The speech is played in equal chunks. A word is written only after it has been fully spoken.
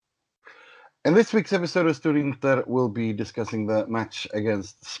In this week's episode of Studio Inter, we'll be discussing the match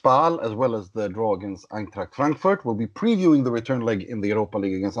against Spal as well as the draw against Eintracht Frankfurt. We'll be previewing the return leg in the Europa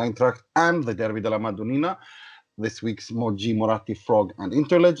League against Eintracht and the Derby della Madonnina, this week's Moggi, Moratti, Frog and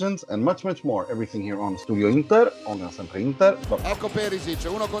Inter Legends, and much, much more. Everything here on Studio Inter, on Sempre Inter. Ecco Perisic,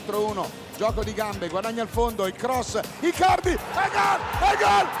 1 contro 1, gioco di gambe, guadagna il fondo, il cross, Icardi, e gol, e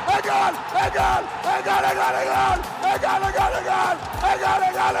gol, e gol, e gol, e gol, e gol, e gol, e gol, e gol, e gol, e gol,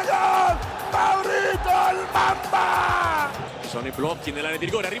 e gol, e gol, Maurito il Mamba! Sono i blocchi nell'area di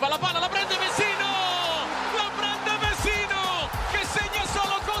rigore, arriva la palla, la prende Vecino! La prende Vecino! Che segna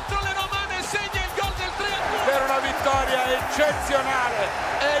solo contro le romane, segna il gol del 3-2! Per una vittoria eccezionale,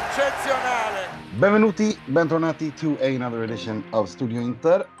 eccezionale! Benvenuti, bentornati to another edition of Studio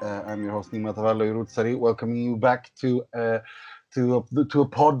Inter. I'm your host Nima Tavallo Iruzzari, welcoming you back to a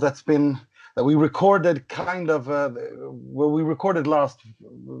pod that we recorded we recorded last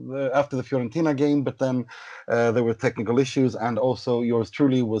after the Fiorentina game, but then there were technical issues, and also yours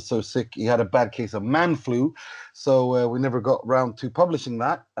truly was so sick he had a bad case of man flu, so we never got round to publishing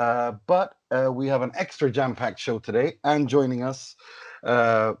that. But we have an extra jam-packed show today, and joining us,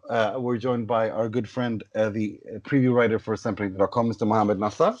 we're joined by our good friend, the preview writer for Sempre.com, Mr. Mohamed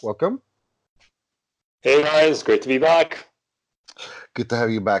Nassar. Welcome. Hey guys, great to be back. Good to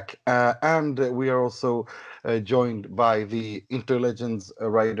have you back. And we are also joined by the Inter Legends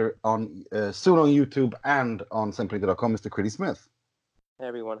writer soon on YouTube and on Sempre.com, Mr. Critty Smith. Hey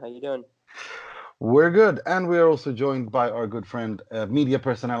everyone, how you doing? We're good. And we are also joined by our good friend, media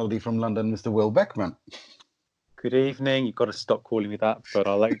personality from London, Mr. Will Beckman. Good evening. You've got to stop calling me that, but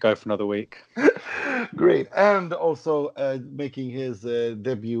I'll let it go for another week. Great. And also making his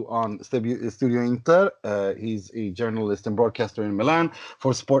debut on Studio Inter. He's a journalist and broadcaster in Milan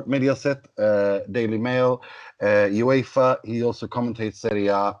for Sport Mediaset, Daily Mail, UEFA. He also commentates Serie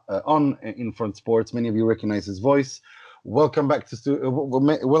A on Infront Sports. Many of you recognize his voice. Welcome back to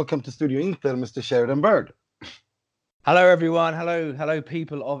welcome to Studio Inter, Mr. Sheridan Bird. Hello, everyone. Hello,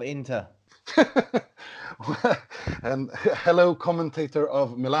 people of Inter. And hello, commentator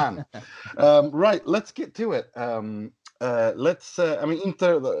of Milan. Right, let's get to it. Inter,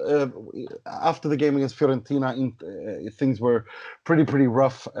 after the game against Fiorentina, things were pretty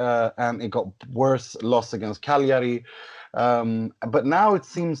rough, and it got worse. Loss against Cagliari. But now it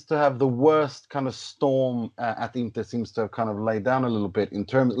seems to have the worst kind of storm at Inter seems to have kind of laid down a little bit,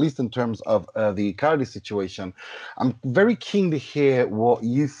 at least in terms of the Icardi situation. I'm very keen to hear what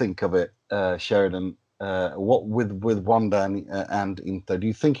you think of it, Sheridan. What with Wanda and Inter? Do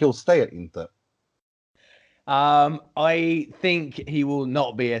you think he'll stay at Inter? I think he will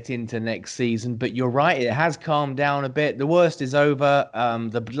not be at Inter next season, but you're right, it has calmed down a bit. The worst is over.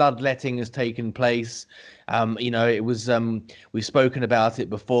 The bloodletting has taken place. It was we've spoken about it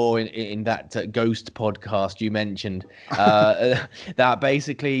before in that Ghost podcast you mentioned, that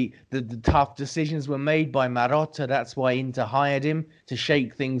basically the tough decisions were made by Marotta. That's why Inter hired him, to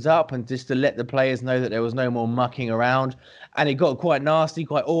shake things up and just to let the players know that there was no more mucking around. And it got quite nasty,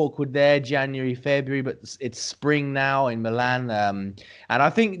 quite awkward there, January, February, but it's spring now in Milan. And I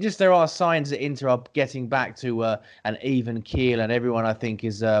think just there are signs that Inter are getting back to an even keel, and everyone, I think,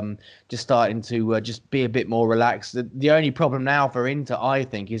 is just starting to just be a bit more relaxed. The only problem now for Inter, I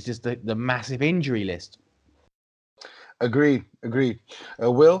think, is just the massive injury list. Agreed.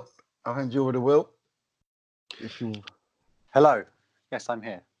 Will, I'll hand you over to Will. Hello. Yes, I'm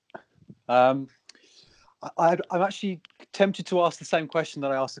here. I'm actually tempted to ask the same question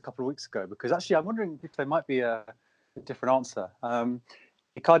that I asked a couple of weeks ago, because actually I'm wondering if there might be a different answer.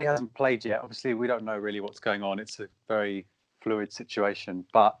 Icardi hasn't played yet. Obviously, we don't know really what's going on. It's a very fluid situation,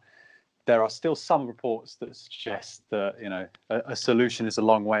 but there are still some reports that suggest that a solution is a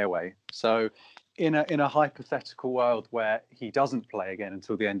long way away. So, in a hypothetical world where he doesn't play again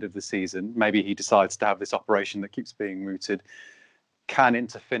until the end of the season, maybe he decides to have this operation that keeps being mooted. Can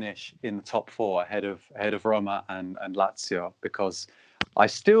Inter finish in the top four ahead of Roma and Lazio? Because I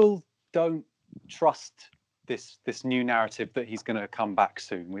still don't trust this new narrative that he's going to come back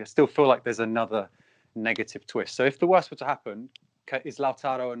soon. We still feel like there's another negative twist. So if the worst were to happen, is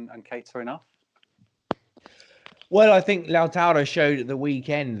Lautaro and Keita enough? Well, I think Lautaro showed at the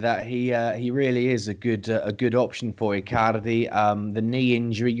weekend that he really is a good option for Icardi. The knee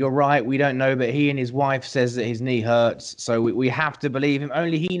injury, you're right, we don't know, but he and his wife says that his knee hurts, so we have to believe him.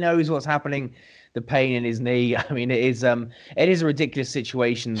 Only he knows what's happening. The pain in his knee. I mean, it is a ridiculous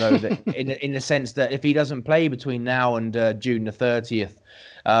situation, though, that in the sense that if he doesn't play between now and June the 30th,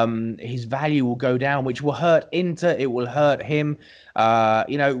 his value will go down, which will hurt Inter. It will hurt him.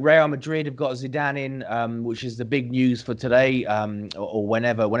 Real Madrid have got Zidane in, which is the big news for today, or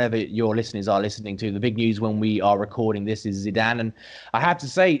whenever your listeners are listening to. The big news when we are recording this is Zidane. And I have to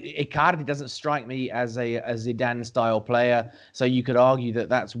say, Icardi doesn't strike me as a Zidane-style player. So you could argue that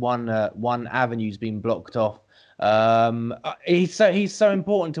that's one avenue's been blocked off. He's so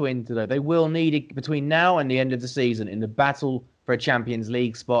important to Inter, though. They will need it between now and the end of the season in the battle for a Champions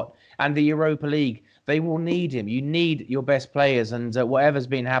League spot and the Europa League. They will need him. You need your best players, and whatever's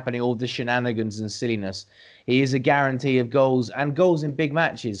been happening, all the shenanigans and silliness, he is a guarantee of goals and goals in big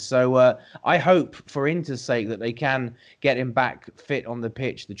matches. So I hope, for Inter's sake, that they can get him back fit on the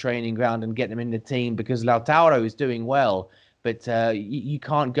pitch, the training ground, and get him in the team, because Lautaro is doing well. But you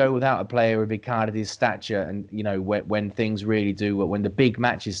can't go without a player of Icardi's stature, and when things really do, when the big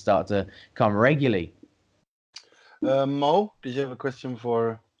matches start to come regularly. Mo, did you have a question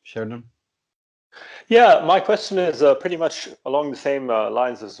for Sheridan? Yeah, my question is pretty much along the same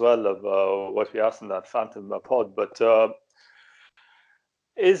lines as well of what we asked in that Phantom pod. But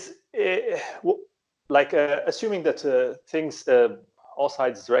assuming that things, all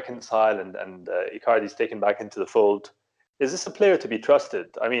sides reconcile and Icardi's taken back into the fold, is this a player to be trusted?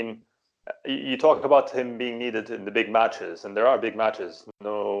 I mean, you talk about him being needed in the big matches, and there are big matches.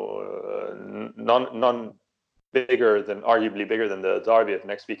 None arguably bigger than the derby of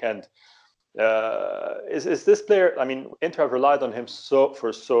next weekend. Is this player? I mean, Inter have relied on him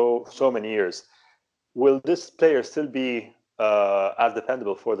for so many years. Will this player still be as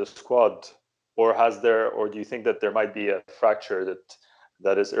dependable for the squad, or do you think that there might be a fracture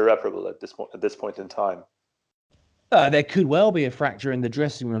that is irreparable at this point in time? There could well be a fracture in the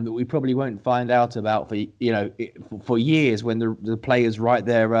dressing room that we probably won't find out about for years when the players write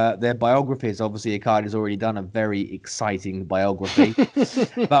their biographies. Obviously, Icardi's already done a very exciting biography,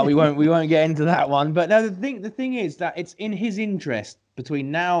 but we won't get into that one. But no, the thing is that it's in his interest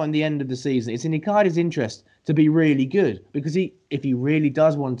between now and the end of the season. It's in Icardi's interest to be really good, because if he really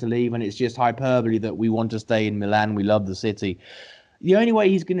does want to leave, and it's just hyperbole that we want to stay in Milan, we love the city. The only way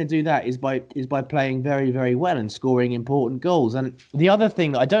he's going to do that is by playing very, very well and scoring important goals. And the other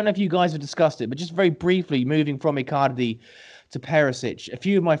thing, I don't know if you guys have discussed it, but just very briefly, moving from Icardi to Perisic, a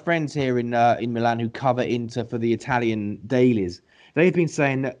few of my friends here in Milan who cover Inter for the Italian dailies, they've been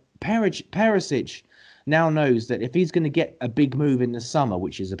saying that Perisic now knows that if he's going to get a big move in the summer,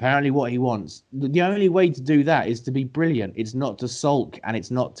 which is apparently what he wants, the only way to do that is to be brilliant. It's not to sulk, and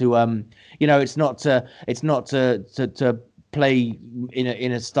it's not to it's not to play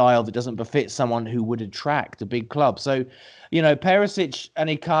in a style that doesn't befit someone who would attract a big club. So, Perisic and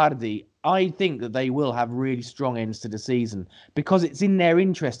Icardi, I think that they will have really strong ends to the season because it's in their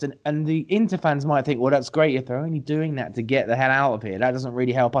interest. And the Inter fans might think, well, that's great if they're only doing that to get the hell out of here. That doesn't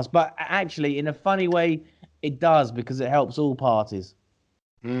really help us. But actually, in a funny way, it does, because it helps all parties.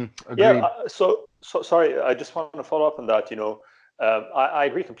 Yeah. So sorry, I just want to follow up on that. I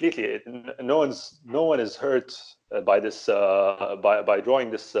agree completely. No one is hurt by this by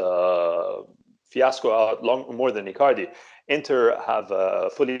drawing this fiasco out more than Icardi. Inter have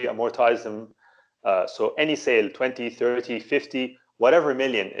fully amortized him. So any sale, 20, 30, 50, whatever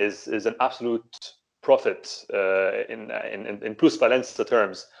million is an absolute profit in plus valenza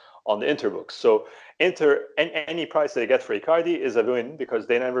terms on the Inter books. So Inter, any price they get for Icardi is a win, because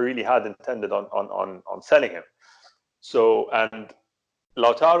they never really had intended on selling him. So, and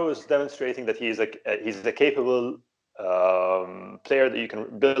Lautaro is demonstrating that he's a capable player that you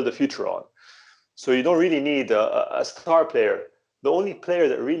can build a future on. So you don't really need a star player. The only player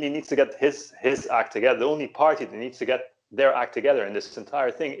that really needs to get his act together, the only party that needs to get their act together in this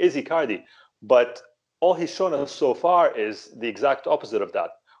entire thing is Icardi. But all he's shown us so far is the exact opposite of that,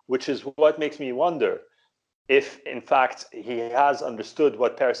 which is what makes me wonder if, in fact, he has understood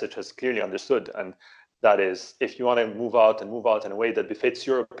what Perisic has clearly understood, and that is, if you want to move out in a way that befits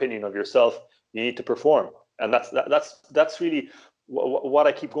your opinion of yourself, you need to perform. And that's really what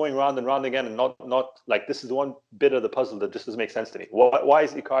I keep going round and round again, and not like this is the one bit of the puzzle that just doesn't make sense to me. Why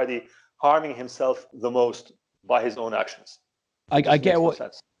is Icardi harming himself the most by his own actions? I get what.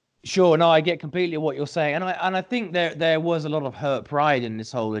 Sense. Sure, no, I get completely what you're saying, and I think there was a lot of hurt pride in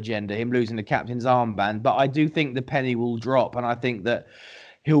this whole agenda, him losing the captain's armband. But I do think the penny will drop, and I think that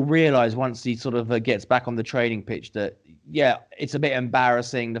he'll realise once he sort of gets back on the training pitch that, yeah, it's a bit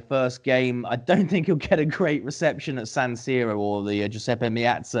embarrassing. The first game, I don't think he'll get a great reception at San Siro or the Giuseppe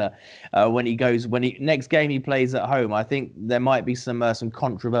Meazza next game he plays at home. I think there might be some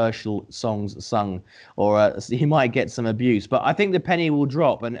controversial songs sung, or he might get some abuse. But I think the penny will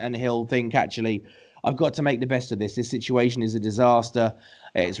drop, and he'll think, actually, I've got to make the best of this. This situation is a disaster.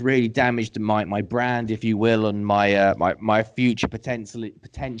 It's really damaged my brand, if you will, and my future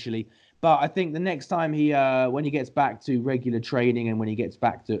potentially. But I think the next time when he gets back to regular training and when he gets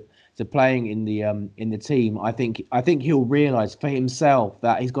back to playing in the team, I think he'll realise for himself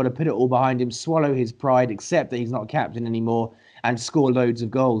that he's got to put it all behind him, swallow his pride, accept that he's not captain anymore, and score loads of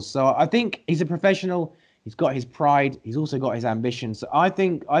goals. So I think he's a professional. He's got his pride. He's also got his ambition. So I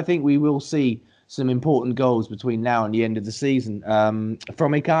think we will see some important goals between now and the end of the season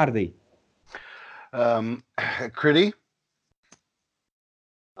from Icardi. Critty?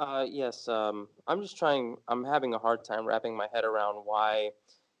 Yes. I'm having a hard time wrapping my head around why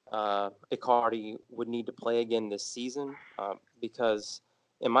Icardi would need to play again this season, because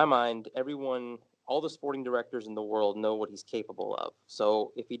in my mind, all the sporting directors in the world know what he's capable of.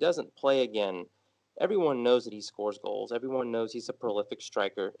 So if he doesn't play again, everyone knows that he scores goals. Everyone knows he's a prolific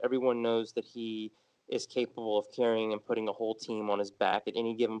striker. Everyone knows that he is capable of carrying and putting a whole team on his back at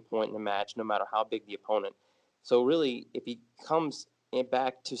any given point in a match, no matter how big the opponent. So really, if he comes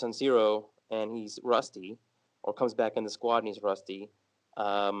back to San Siro and he's rusty, or comes back in the squad and he's rusty,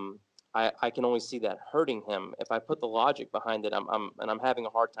 I can only see that hurting him. If I put the logic behind it, I'm having a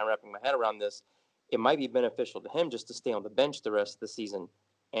hard time wrapping my head around this. It might be beneficial to him just to stay on the bench the rest of the season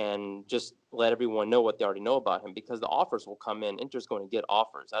and just let everyone know what they already know about him, because the offers will come in. Inter's going to get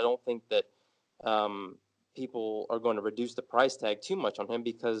offers. I don't think that people are going to reduce the price tag too much on him,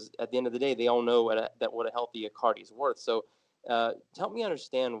 because at the end of the day, they all know what a healthy Icardi is worth. So help me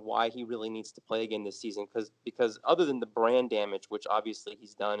understand why he really needs to play again this season, because other than the brand damage, which obviously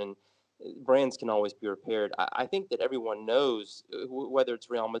he's done, and brands can always be repaired, I think that everyone knows, whether it's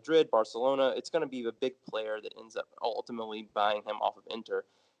Real Madrid, Barcelona, it's going to be a big player that ends up ultimately buying him off of Inter.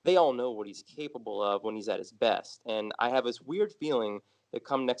 They all know what he's capable of when he's at his best. And I have this weird feeling that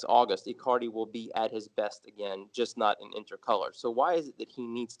come next August, Icardi will be at his best again, just not in Inter color. So why is it that he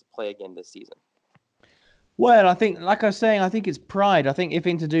needs to play again this season? Well, I think, like I was saying, I think it's pride. I think if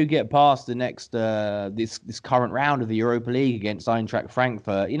Inter do get past the next this current round of the Europa League against Eintracht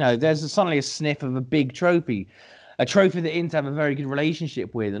Frankfurt, there's suddenly a sniff of a big trophy, a trophy that Inter have a very good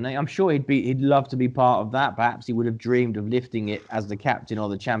relationship with, and I'm sure he'd love to be part of that. Perhaps he would have dreamed of lifting it as the captain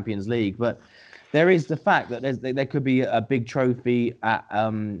of the Champions League. But there is the fact that there could be a big trophy at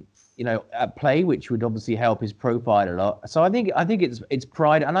at play, which would obviously help his profile a lot. So I think it's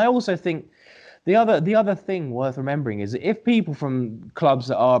pride, and I also think. The other thing worth remembering is that if people from clubs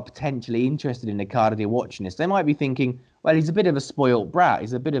that are potentially interested in Icardi are watching this, they might be thinking, well, he's a bit of a spoilt brat.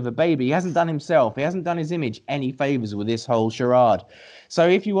 He's a bit of a baby. He hasn't done his image any favours with this whole charade. So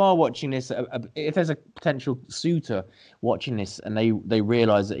if you are watching this, if there's a potential suitor watching this and they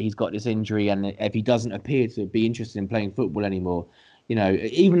realise that he's got this injury, and if he doesn't appear to be interested in playing football anymore,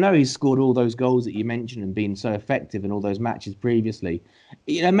 even though he's scored all those goals that you mentioned and been so effective in all those matches previously,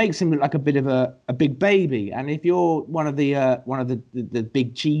 it makes him look like a bit of a big baby. And if you're one of the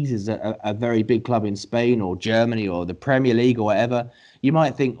big cheeses at a very big club in Spain or Germany or the Premier League or whatever, you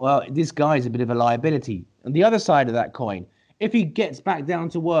might think, well, this guy's a bit of a liability. And the other side of that coin, if he gets back down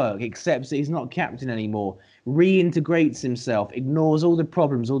to work, accepts that he's not captain anymore, reintegrates himself, ignores all the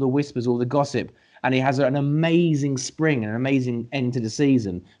problems, all the whispers, all the gossip, and he has an amazing spring, an amazing end to the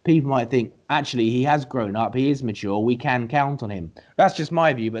season, people might think, actually, he has grown up, he is mature, we can count on him. That's just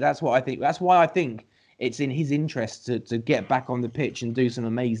my view, but that's what I think. That's why I think it's in his interest to get back on the pitch and do some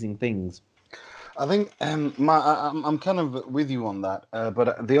amazing things. I think I'm kind of with you on that,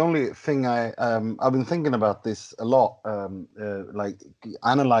 but the only thing I've been thinking about this a lot, like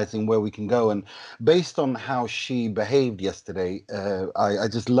analyzing where we can go, and based on how she behaved yesterday, I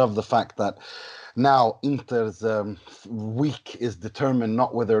just love the fact that now Inter's week is determined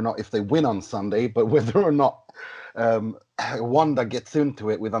not whether or not if they win on Sunday, but whether or not Wanda gets into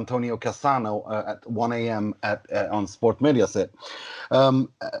it with Antonio Cassano at 1 a.m. on Sport Mediaset.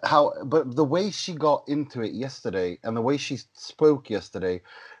 But the way she got into it yesterday and the way she spoke yesterday,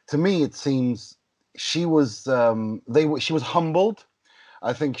 to me it seems she was she was humbled.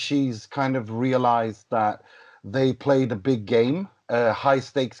 I think she's kind of realized that they played a big game, a high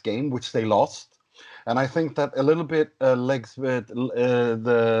stakes game, which they lost. And I think that a little bit the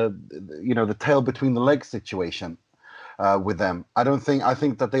tail between the legs situation with them. I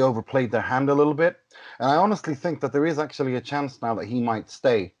think that they overplayed their hand a little bit. And I honestly think that there is actually a chance now that he might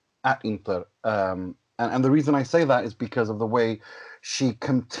stay at Inter. And the reason I say that is because of the way she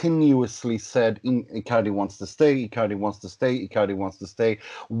continuously said Icardi wants to stay, Icardi wants to stay, Icardi wants to stay,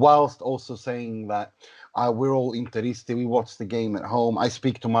 whilst also saying that We're all Interisti. We watch the game at home. I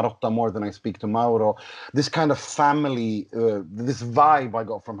speak to Marotta more than I speak to Mauro. This kind of family, this vibe I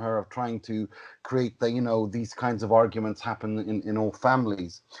got from her of trying to create these kinds of arguments happen in all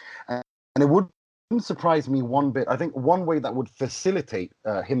families. And it wouldn't surprise me one bit. I think one way that would facilitate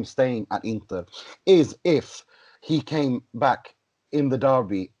him staying at Inter is if he came back in the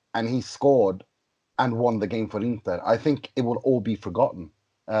derby and he scored and won the game for Inter. I think it will all be forgotten.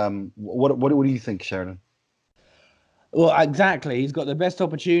 What do you think, Sheridan? Well, exactly. He's got the best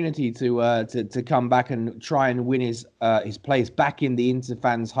opportunity to come back and try and win his place back in the Inter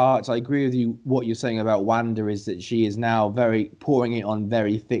fans' hearts. I agree with you. What you're saying about Wanda is that she is now pouring it on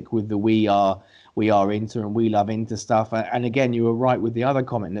very thick with the we are Inter and we love Inter stuff. And again, you were right with the other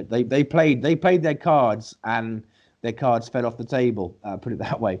comment that they played their cards and their cards fell off the table. Put it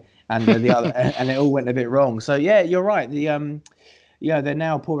that way. And the other and it all went a bit wrong. So yeah, you're right. They're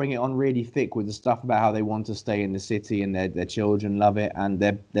now pouring it on really thick with the stuff about how they want to stay in the city and their children love it and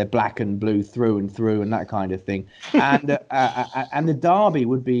they're black and blue through and through and that kind of thing. And the derby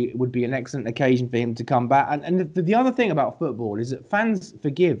would be an excellent occasion for him to come back. And the other thing about football is that fans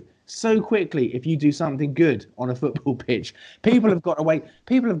forgive so quickly if you do something good on a football pitch. People have got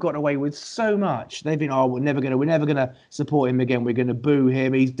away with so much. They've been, we're never gonna support him again. We're gonna boo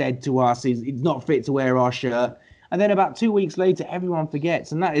him. He's dead to us. He's not fit to wear our shirt. And then about 2 weeks later, everyone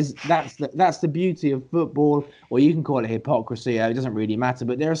forgets, and that's the beauty of football, or you can call it hypocrisy. It doesn't really matter.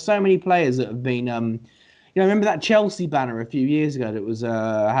 But there are so many players that have been, remember that Chelsea banner a few years ago that was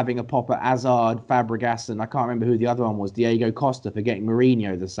having a pop at Hazard, Fabregas, and I can't remember who the other one was, Diego Costa, for getting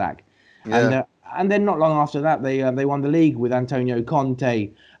Mourinho the sack. Yeah. And then not long after that, they won the league with Antonio Conte,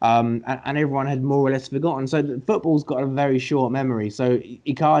 and everyone had more or less forgotten. So football's got a very short memory. So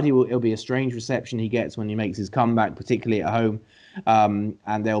Icardi it'll be a strange reception he gets when he makes his comeback, particularly at home.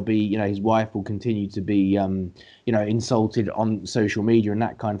 And there'll be, his wife will continue to be, insulted on social media and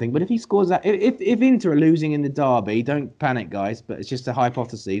that kind of thing. But if he scores that, if Inter are losing in the derby, don't panic, guys, but it's just a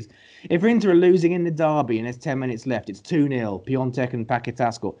hypothesis. If Inter are losing in the derby and there's 10 minutes left, it's 2-0, Piontek and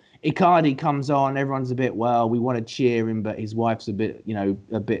Paquetá score. Icardi comes on, everyone's a bit, we want to cheer him, but his wife's a bit,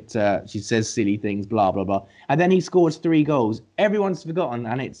 she says silly things, blah, blah, blah. And then he scores 3 goals. Everyone's forgotten,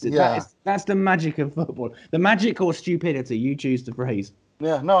 and that's the magic of football. The magic or stupidity, you choose the phrase.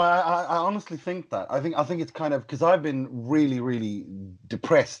 Yeah, no, I honestly think that. I think it's kind of, because I've been really, really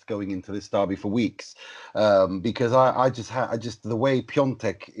depressed going into this derby for weeks, because I just the way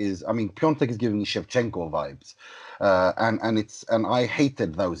Piontek is. I mean, Piontek is giving me Shevchenko vibes, and I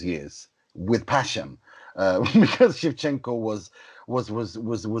hated those years with passion, because Shevchenko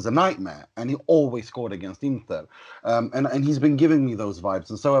was a nightmare, and he always scored against Inter, and he's been giving me those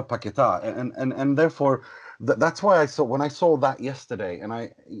vibes, and so have Paquetá, and therefore. That's why when I saw that yesterday, and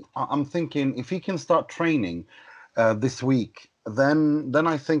I'm thinking if he can start training this week, then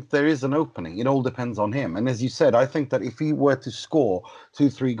I think there is an opening. It all depends on him. And as you said, I think that if he were to score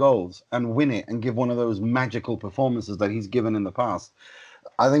 2-3 goals and win it and give one of those magical performances that he's given in the past,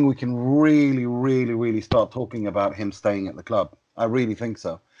 I think we can really, really, really start talking about him staying at the club. I really think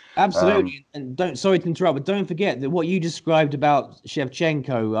so. Absolutely, and sorry to interrupt, but don't forget that what you described about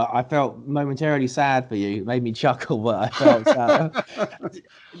Shevchenko, I felt momentarily sad for you. It made me chuckle, but I felt sad.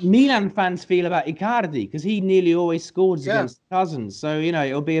 Milan fans feel about Icardi because he nearly always scores against Cousins. So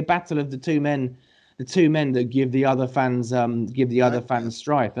it'll be a battle of the two men that give the other fans fans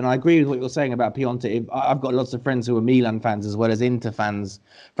strife. And I agree with what you're saying about Piontek. I've got lots of friends who are Milan fans as well as Inter fans,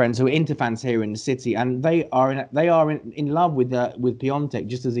 friends who are Inter fans here in the city, and they are in love with Piontek,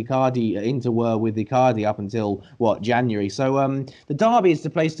 just as Inter were with Icardi up until January. So the derby is the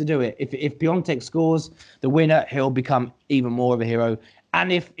place to do it. If Piontek scores the winner, he'll become even more of a hero. And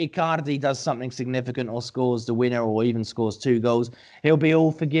if Icardi does something significant or scores the winner or even scores 2 goals, he'll be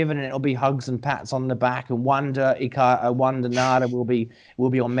all forgiven and it'll be hugs and pats on the back. And Wanda Nada will be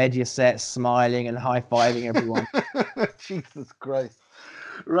on Mediaset smiling and high-fiving everyone. Jesus Christ.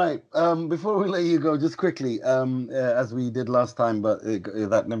 Right. Before we let you go, just quickly, as we did last time, but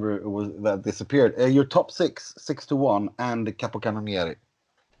that disappeared. Your top 6-1, and Capocannoniere.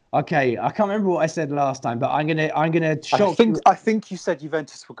 Okay, I can't remember what I said last time, but I'm gonna shock you. I think you said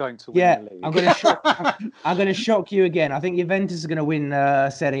Juventus were going to win the league. I'm gonna shock you again. I think Juventus are gonna win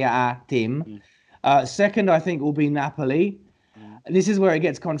Serie A, team. Second, I think will be Napoli. This is where it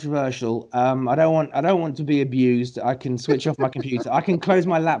gets controversial. I don't want to be abused. I can switch off my computer. I can close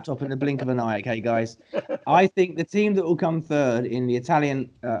my laptop in the blink of an eye. Okay, guys. I think the team that will come third in the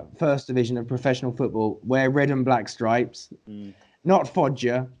Italian first division of professional football wear red and black stripes. Not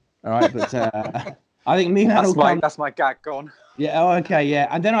Foggia. All right, but I think Milan will come. That's my gag gone. Yeah. Oh, okay. Yeah.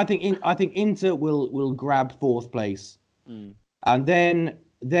 And then I think Inter will grab 4th place, and then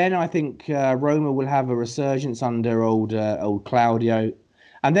I think Roma will have a resurgence under old Claudio,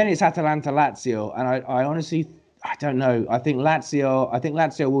 and then it's Atalanta Lazio, and I honestly I don't know. I think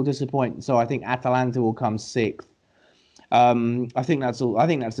Lazio will disappoint, so I think Atalanta will come 6th. I think that's all. I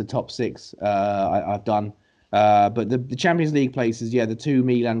think that's the top 6 I've done. But the Champions League places, the 2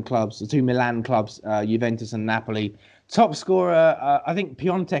 Milan clubs, Juventus and Napoli. Top scorer, I think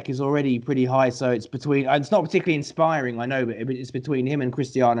Piontek is already pretty high, so it's between. It's not particularly inspiring, I know, but it's between him and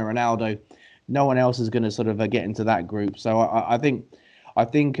Cristiano Ronaldo. No one else is going to sort of get into that group. So I think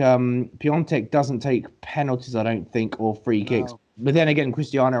Piontek doesn't take penalties, I don't think, or free kicks. But then again,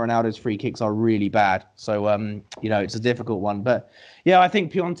 Cristiano Ronaldo's free kicks are really bad. So it's a difficult one. But yeah, I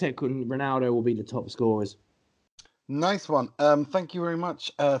think Piontek and Ronaldo will be the top scorers. Nice one. Thank you very much.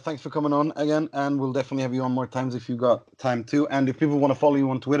 Thanks for coming on again, and we'll definitely have you on more times if you got time to. And if people want to follow you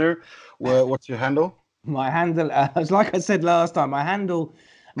on Twitter, what's your handle? My handle, like I said last time, I'm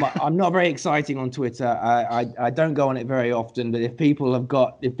not very exciting on Twitter. I don't go on it very often, but if people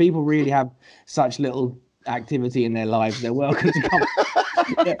really have such little activity in their lives, they're welcome to come.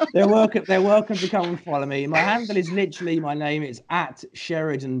 They're welcome to come and follow me. My handle is literally my name. It's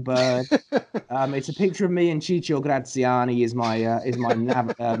 @Sheridan Bird. It's a picture of me and Ciccio Graziani is my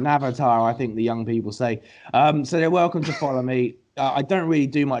navatar, I think the young people say. So they're welcome to follow me. I don't really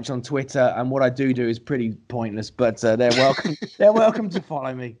do much on Twitter, and what I do is pretty pointless. But they're welcome. They're welcome to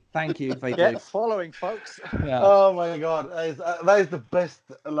follow me. Thank you. Get following, folks. Yeah. Oh my God, that is the best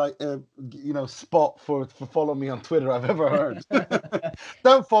spot for follow me on Twitter I've ever heard.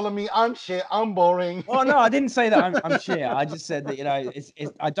 Don't follow me. I'm shit. I'm boring. Oh no, I didn't say that. I'm shit. I just said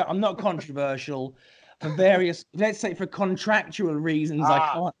that I'm not controversial for various. Let's say for contractual reasons.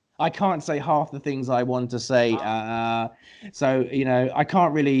 I can't say half the things I want to say. So, I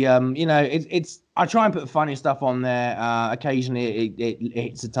can't really, I try and put funny stuff on there. Occasionally it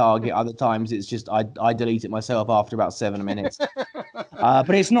hits a target. Other times it's just, I delete it myself after about 7 minutes. But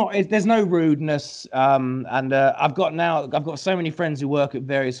there's no rudeness. And I've got so many friends who work at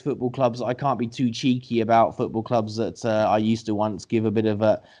various football clubs that I can't be too cheeky about football clubs that I used to once give a bit of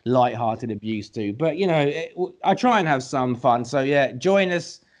a light-hearted abuse to. But, I try and have some fun. So yeah, join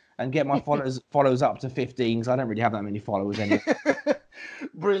us. And get my followers up to 15 because I don't really have that many followers anyway.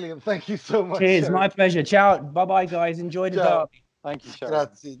 Brilliant. Thank you so much. Cheers. My pleasure. Ciao. Bye-bye, guys. Enjoy the derby. Thank you,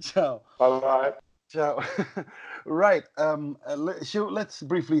 Grazie. Ciao. Bye-bye. Ciao. Right. Let's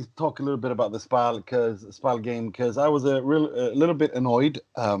briefly talk a little bit about the Spal game because I was a little bit annoyed,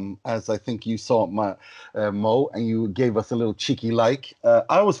 as I think you saw my Mo, and you gave us a little cheeky like.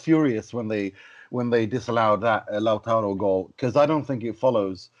 I was furious when they disallowed that Lautaro goal because I don't think it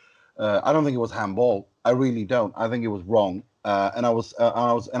follows. I don't think it was handball. I really don't. I think it was wrong, and I was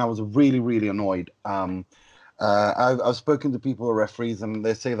really, really annoyed. I've spoken to people who are referees, and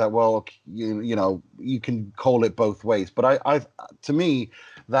they say that you can call it both ways. But to me,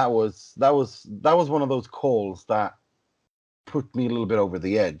 that was one of those calls that put me a little bit over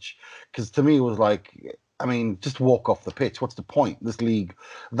the edge because to me it was like, I mean, just walk off the pitch. What's the point? This league,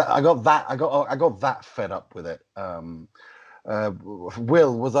 I got that fed up with it.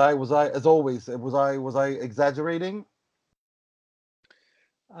 Will, was I as always? Was I exaggerating?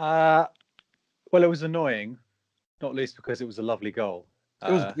 Well, it was annoying, not least because it was a lovely goal.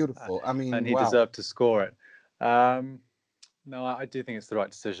 It was beautiful. I mean, and he deserved to score it. No, I do think it's the right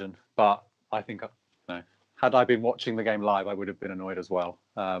decision, but I think had I been watching the game live, I would have been annoyed as well.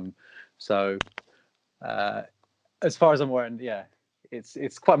 As far as I'm aware,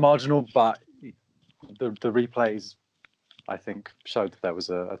 it's quite marginal, but the replays, I think, showed that there was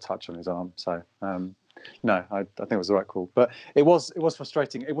a touch on his arm. So no, I think it was the right call. But it was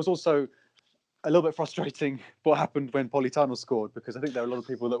frustrating. It was also a little bit frustrating what happened when Politano scored, because I think there were a lot of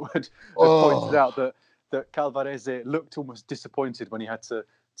people that would have pointed out that Calvarese looked almost disappointed when he had to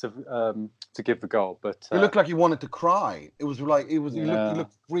give the goal. But it looked like he wanted to cry. It was like he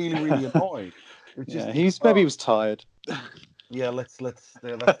looked really, really annoyed. Maybe he was tired. Yeah,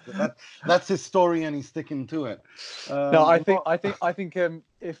 that's his story, and he's sticking to it. No, I think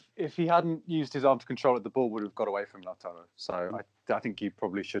if he hadn't used his arm to control it, the ball would have got away from Lautaro. So I think you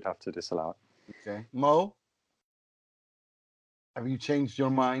probably should have to disallow it. Okay, Mo, have you changed your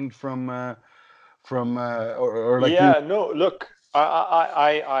mind from or like? Yeah, no. Look,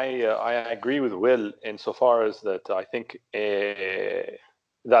 I agree with Will insofar as that. I think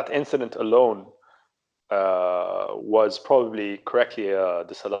that incident alone was probably correctly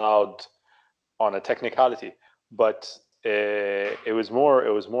disallowed on a technicality, but it was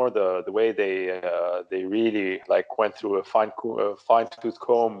more the way they really like went through a fine-tooth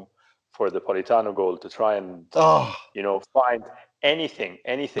comb for the Politano goal to try and find anything,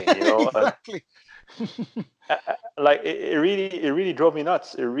 exactly. Like it really drove me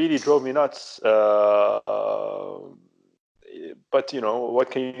nuts. It really drove me nuts. But what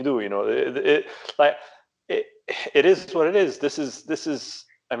can you do? It is what it is. This is.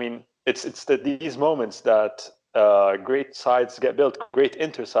 I mean, it's these moments that great sides get built. Great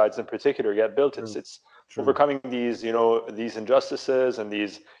Inter sides in particular get built. It's True. overcoming these these injustices and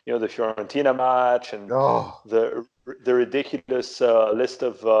these the Fiorentina match and the ridiculous list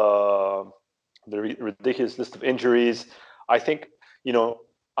of ridiculous list of injuries. I think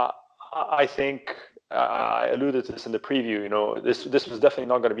I think I alluded to this in the preview. This was definitely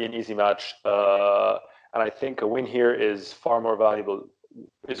not going to be an easy match, and I think a win here is far more valuable.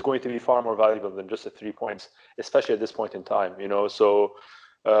 Is going to be far more valuable than just the 3 points, especially at this point in time. So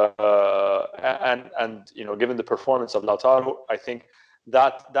given the performance of Lautaro, I think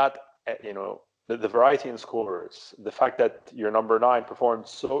that the variety in scorers, the fact that your number 9 performed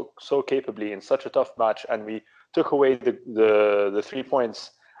so capably in such a tough match, and we took away the 3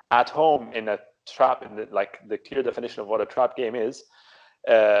 points at home in a trap, in the clear definition of what a trap game is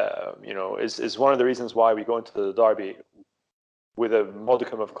one of the reasons why we go into the derby with a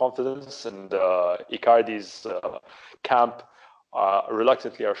modicum of confidence, and Icardi's camp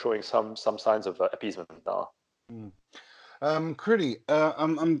reluctantly are showing some signs of appeasement now. Critty,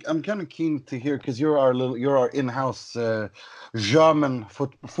 I'm kind of keen to hear, because you're our in-house German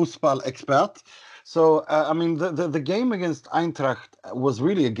football expert. So I mean, the game against Eintracht was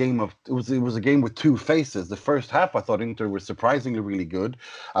really a game of it was a game with two faces. The first half, I thought Inter were surprisingly really good.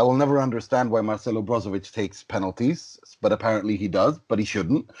 I will never understand why Marcelo Brozovic takes penalties, but apparently he does, but he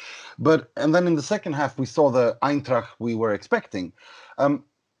shouldn't. And then in the second half, we saw the Eintracht we were expecting. I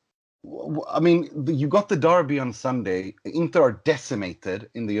mean, you got the derby on Sunday. Inter are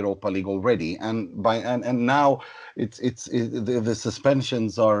decimated in the Europa League already, and now the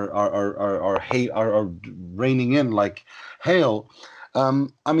suspensions are raining in like hail. I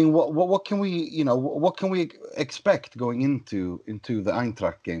mean, what can we expect going into the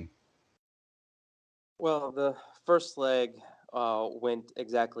Eintracht game? Well, the first leg went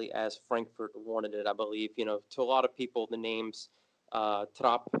exactly as Frankfurt wanted it, I believe. To a lot of people, the names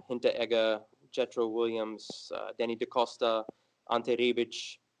Trapp, Hinteregger, Jetro Williams, Danny Da Costa, Ante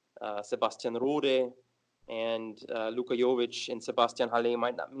Rebic, Sebastian Rode, and Luka Jovic and Sebastian Halle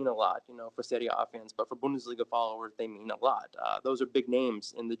might not mean a lot, for Serie A fans, but for Bundesliga followers, they mean a lot. Those are big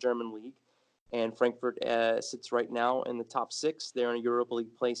names in the German league, and Frankfurt sits right now in the top 6. They're in a Europa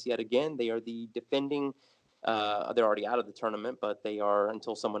League place yet again. They are the defending. They're already out of the tournament, but they are,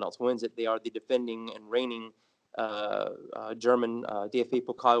 until someone else wins it, they are the defending and reigning German DFB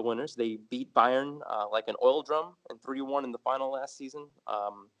Pokal winners. They beat Bayern like an oil drum and 3-1 in the final last season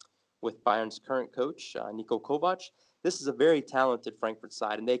with Bayern's current coach Niko Kovac. This is a very talented Frankfurt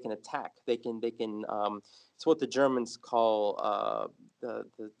side, and they can attack. They can. It's what the Germans call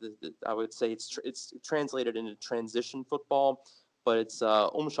I would say it's translated into transition football, but it's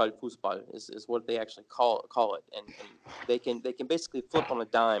Umschaltfußball is what they actually call it, and they can basically flip on a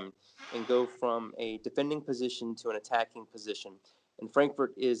dime and go from a defending position to an attacking position. And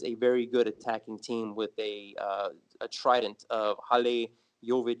Frankfurt is a very good attacking team with a trident of Halle,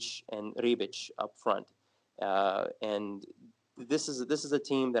 Jovic, and Rebic up front. And this is a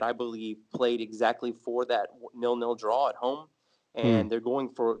team that I believe played exactly for that 0-0 draw at home. And they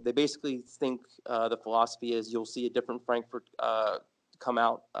basically think the philosophy is you'll see a different Frankfurt come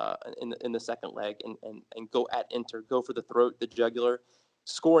out in the second leg and go at Inter, go for the throat, the jugular.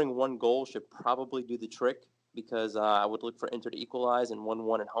 Scoring one goal should probably do the trick, because I would look for Inter to equalize, and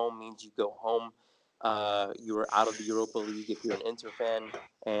 1-1 at home means you go home. You are out of the Europa League if you're an Inter fan,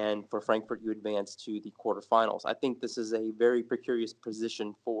 and for Frankfurt, you advance to the quarterfinals. I think this is a very precarious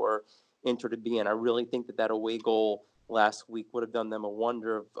position for Inter to be in. I really think that away goal last week would have done them a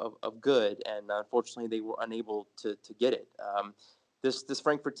wonder of good, and unfortunately, they were unable to get it. This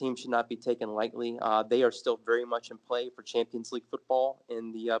Frankfurt team should not be taken lightly. They are still very much in play for Champions League football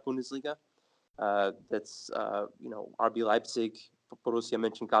in the Bundesliga. That's RB Leipzig, Borussia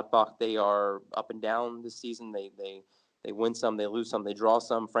Mönchengladbach. They are up and down this season. They win some, they lose some, they draw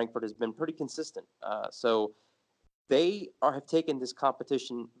some. Frankfurt has been pretty consistent. So they have taken this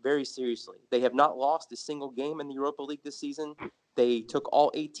competition very seriously. They have not lost a single game in the Europa League this season. They took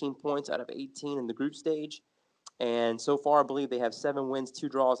all 18 points out of 18 in the group stage. And so far, I believe they have 7 wins, 2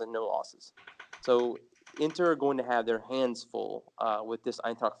 draws, and no losses. So Inter are going to have their hands full with this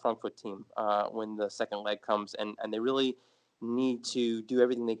Eintracht Frankfurt team when the second leg comes, and they really need to do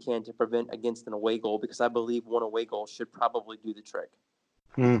everything they can to prevent against an away goal, because I believe one away goal should probably do the trick.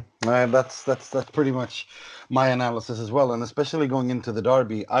 That's pretty much my analysis as well, and especially going into the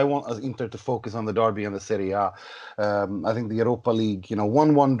derby, I want Inter to focus on the derby and the Serie A. I think the Europa League,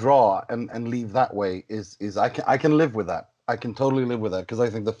 1-1 draw and leave that way is I can live with that. I can totally live with that, because I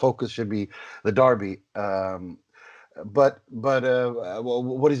think the focus should be the derby. But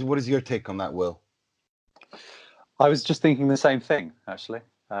what is your take on that, Will? I was just thinking the same thing, actually.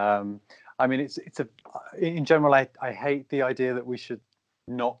 I mean, in general, I hate the idea that we should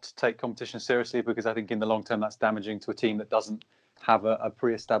not take competition seriously, because I think in the long term that's damaging to a team that doesn't have a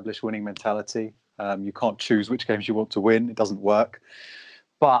pre-established winning mentality. You can't choose which games you want to win. It doesn't work.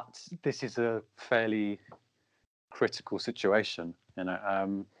 But this is a fairly critical situation, and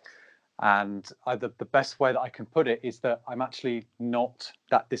the best way that I can put it is that I'm actually not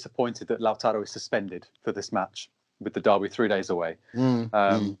that disappointed that Lautaro is suspended for this match with the derby 3 days away.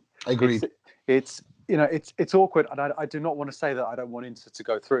 Agreed. It's awkward, and I do not want to say that I don't want Inter to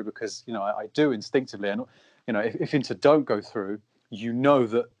go through, because I do instinctively, and if Inter don't go through,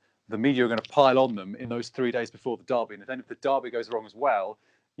 that the media are going to pile on them in those 3 days before the derby, and then if the derby goes wrong as well,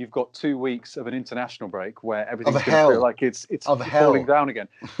 you've got 2 weeks of an international break where everything's going to feel like it's falling down again.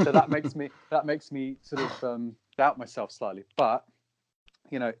 So that makes me sort of doubt myself slightly. But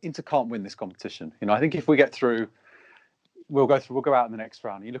Inter can't win this competition. I think if we get through, we'll go out in the next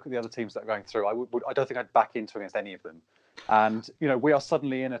round. You look at the other teams that are going through. I don't think I'd back Inter against any of them. And we are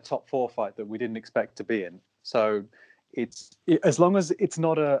suddenly in a top 4 fight that we didn't expect to be in. So as long as it's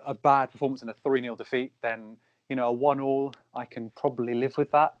not a bad performance and a 3-0 defeat, then a 1-1, I can probably live with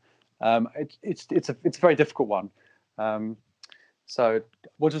that. It's a very difficult one. So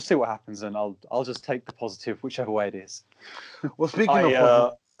we'll just see what happens, and I'll just take the positive whichever way it is. Well, speaking of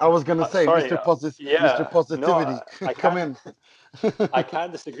positive, I was going to say, Mr. Positivity, come in. I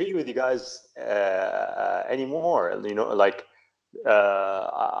can't disagree with you guys anymore.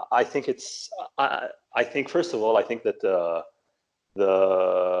 I think first of all, I think that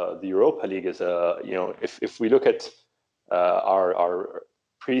the Europa League is if we look at our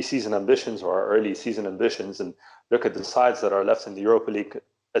pre-season ambitions or our early season ambitions and look at the sides that are left in the Europa League,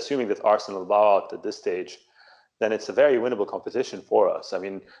 assuming that Arsenal bow out at this stage, then it's a very winnable competition for us. I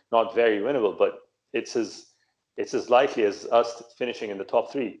mean, not very winnable, but it's as likely as us finishing in the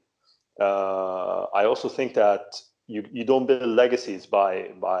top 3. I also think that you don't build legacies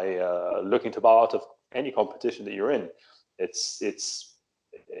by looking to bow out of any competition that you're in. It's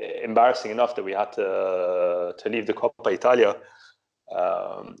embarrassing enough that we had to leave the Coppa Italia,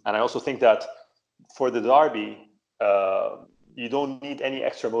 and I also think that for the derby, you don't need any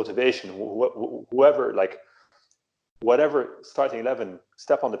extra motivation. Whatever starting 11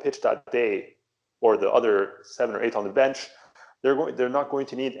 step on the pitch that day, or the other 7 or 8 on the bench, they're not going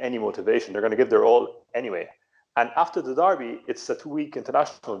to need any motivation. They're going to give their all anyway. And after the derby, it's a 2-week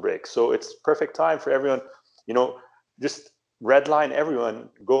international break, so it's perfect time for everyone. Just redline everyone,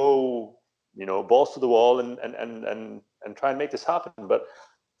 go, balls to the wall, and try and make this happen. But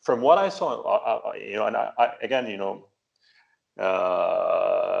from what I saw,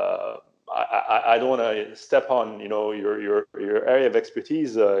 I don't want to step on your area of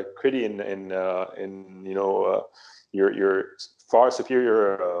expertise, Kriti, in your far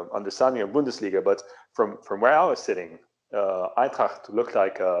superior understanding of Bundesliga. But from where I was sitting, Eintracht looked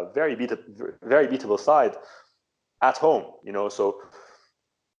like a very beatable side at home. So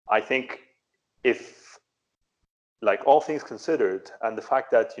I think if, like, all things considered, and the fact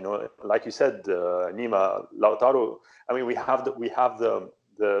that like you said, Nima, Lautaro, I mean, we have the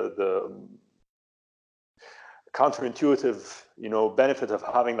counterintuitive, benefit of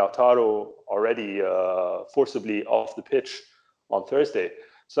having Lautaro already forcibly off the pitch on Thursday.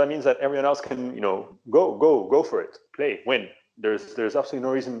 So that means that everyone else can, go for it, play, win. There's absolutely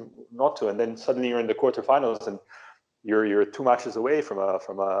no reason not to. And then suddenly you're in the quarterfinals and you're 2 matches away from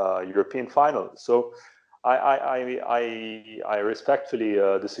a European final. So I respectfully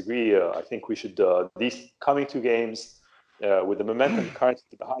disagree. I think we should these coming 2 games with the momentum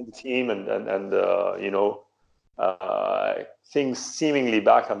currently behind the team and things seemingly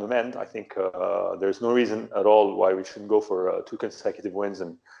back on the mend. I think there's no reason at all why we shouldn't go for 2 consecutive wins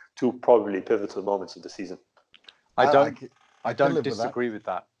and 2 probably pivotal moments of the season. I don't disagree with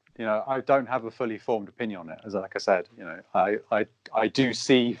that. I don't have a fully formed opinion on it. As like I said, I do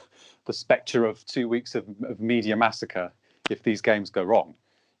see the spectre of 2 weeks of media massacre if these games go wrong.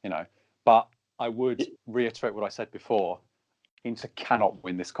 But I would reiterate what I said before. Inter cannot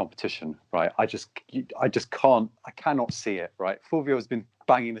win this competition, right? I just can't. I cannot see it, right? Fulvio has been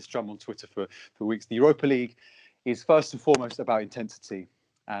banging this drum on Twitter for weeks. The Europa League is first and foremost about intensity,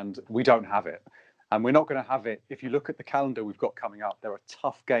 and we don't have it. And we're not going to have it. If you look at the calendar we've got coming up, there are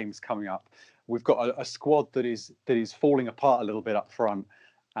tough games coming up. We've got a squad that is falling apart a little bit up front.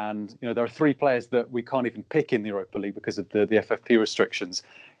 And there are 3 players that we can't even pick in the Europa League because of the FFP restrictions.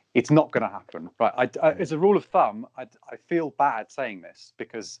 It's not going to happen, right? I as a rule of thumb, I feel bad saying this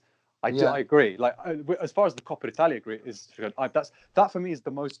because I agree. Like as far as the Coppa Italia is, that for me is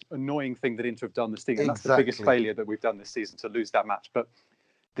the most annoying thing that Inter have done this season. And that's the biggest failure that we've done this season, to lose that match. But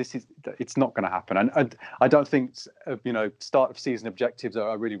it's not going to happen, and I don't think start of season objectives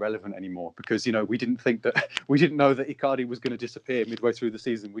are really relevant anymore, because we didn't know that Icardi was going to disappear midway through the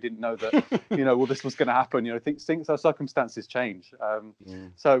season. We didn't know that this was going to happen. Things, our circumstances change.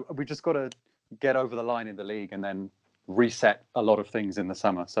 So we just got to get over the line in the league and then reset a lot of things in the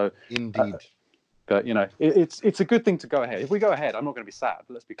summer. So indeed. But it's a good thing to go ahead. If we go ahead, I'm not going to be sad.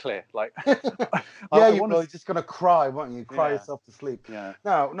 But let's be clear. Like, you're just going to cry, won't you? Cry yourself to sleep. Yeah.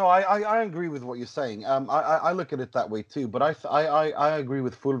 No. I agree with what you're saying. I look at it that way too. But I agree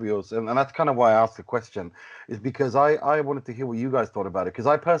with Fulvio's, and that's kind of why I asked the question, is because I wanted to hear what you guys thought about it, because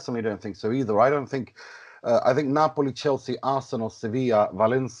I personally don't think so either. I don't think. I think Napoli, Chelsea, Arsenal, Sevilla,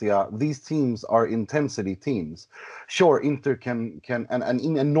 Valencia, these teams are intensity teams. Sure, Inter can and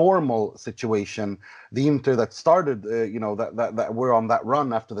in a normal situation, the Inter that started, that were on that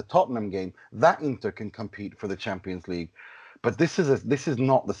run after the Tottenham game, that Inter can compete for the Champions League. But this is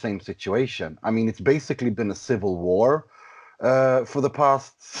not the same situation. I mean, it's basically been a civil war for the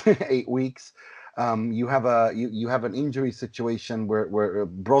past 8 weeks. You have an injury situation where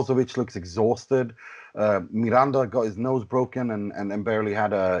Brozovic looks exhausted. Miranda got his nose broken and barely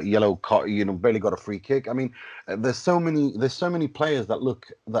had a yellow card, barely got a free kick. I mean, there's so many players that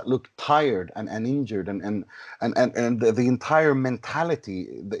look tired and injured, and the entire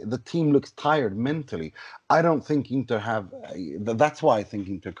mentality, the team looks tired mentally. I don't think Inter have. That's why I think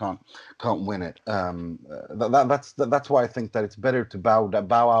Inter can't win it. That's why I think that it's better to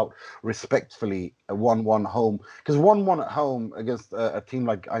bow out respectfully 1-1 home, because 1-1 at home against a team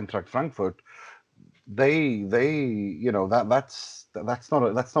like Eintracht Frankfurt, that's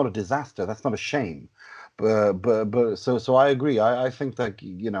not a disaster. That's not a shame. But so I agree. I think that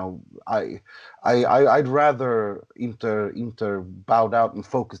I'd rather Inter bowed out and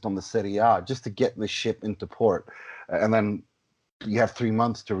focused on the Serie A just to get the ship into port, and then you have 3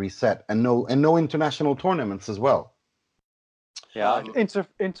 months to reset, and no international tournaments as well. Yeah, Inter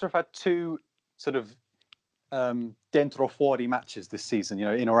have had 2 sort of dentro fuori matches this season.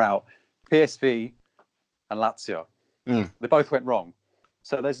 In or out, PSV and Lazio. They both went wrong.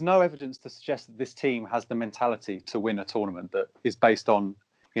 So there's no evidence to suggest that this team has the mentality to win a tournament that is based on,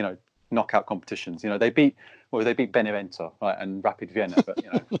 knockout competitions. They beat Benevento, right, and Rapid Vienna, but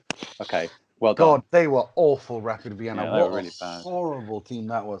okay, well done. God, they were awful, Rapid Vienna. Yeah, what were really bad. Horrible team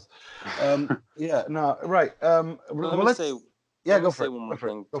that was. Yeah, no, right. Let me say one more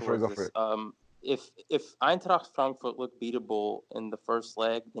thing. Go for it. If Eintracht Frankfurt looked beatable in the first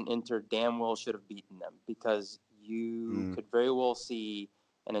leg, then Inter damn well should have beaten them, because you could very well see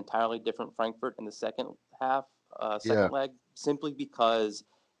an entirely different Frankfurt in the second leg, simply because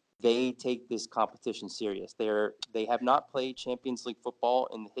they take this competition serious. They have not played Champions League football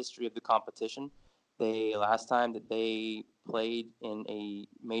in the history of the competition. Last time that they played in a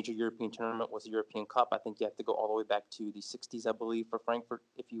major European tournament was the European Cup. I think you have to go all the way back to the 60s, I believe, for Frankfurt,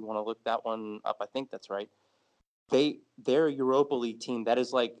 if you want to look that one up. I think that's right. They're a Europa League team that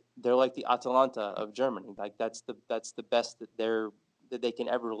is they're like the Atalanta of Germany. Like that's the best that they can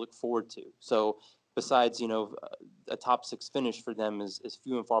ever look forward to. So besides, a top 6 finish for them is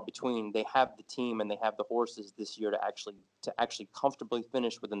few and far between. They have the team and they have the horses this year to actually comfortably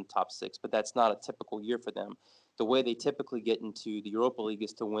finish within the top 6, but that's not a typical year for them. The way they typically get into the Europa League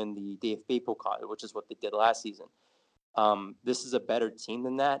is to win the DFB Pokal, which is what they did last season. This is a better team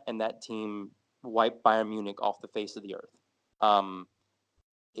than that, and that team wiped Bayern Munich off the face of the earth.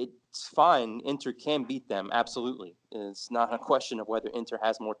 It's fine. Inter can beat them, absolutely. It's not a question of whether Inter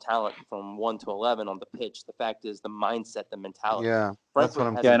has more talent from 1 to 11 on the pitch. The fact is the mindset, the mentality. Yeah, that's what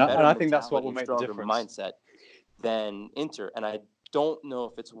I'm saying. And I think that's what will make the difference. Mindset than Inter, and I don't know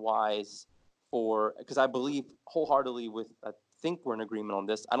if it's wise because I believe wholeheartedly I think we're in agreement on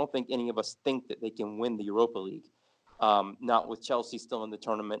this. I don't think any of us think that they can win the Europa League. Not with Chelsea still in the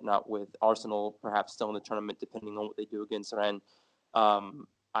tournament, not with Arsenal perhaps still in the tournament, depending on what they do against Rennes.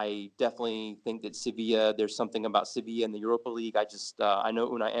 I definitely think that there's something about Sevilla in the Europa League. I know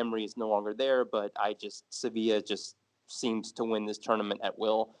Unai Emery is no longer there, but Sevilla just seems to win this tournament at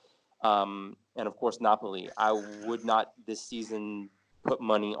will. And of course, Napoli. I would not this season put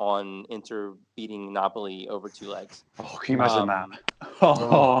money on Inter beating Napoli over 2 legs. Oh, can you imagine that?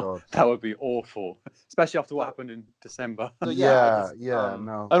 Oh, that would be awful, especially after what happened in December. So,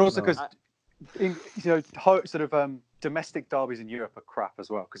 no. And also because domestic derbies in Europe are crap as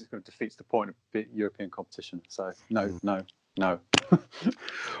well because it kind of defeats the point of European competition. So no.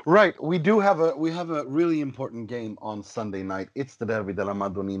 Right, we have a really important game on Sunday night. It's the Derby della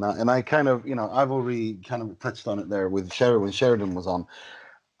Madonnina, and I kind of, I've already kind of touched on it there with Sheridan when Sheridan was on.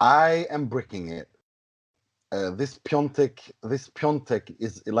 I am bricking it. This Piontek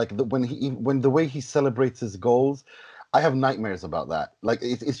is like when the way he celebrates his goals, I have nightmares about that. Like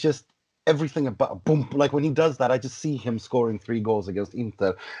it's just everything about boom. Like when he does that, I just see him scoring 3 goals against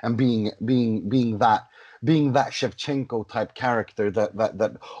Inter and being that Shevchenko type character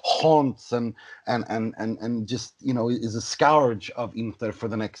that haunts and just is a scourge of Inter for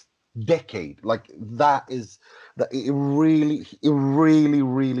the next decade. Like this is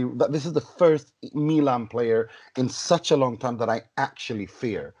the first Milan player in such a long time that I actually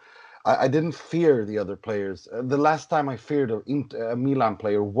fear. I didn't fear the other players. The last time I feared a Milan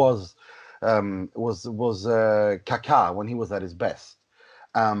player was Kaká when he was at his best.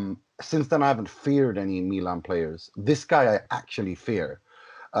 Since then, I haven't feared any Milan players. This guy I actually fear.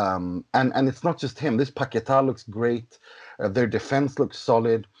 And it's not just him. This Paquetá looks great. Their defense looks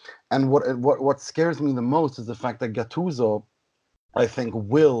solid. And what scares me the most is the fact that Gattuso, I think,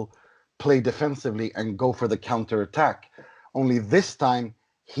 will play defensively and go for the counter-attack. Only this time,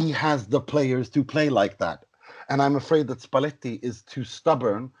 he has the players to play like that. And I'm afraid that Spalletti is too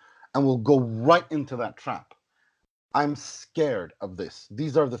stubborn and will go right into that trap. I'm scared of this.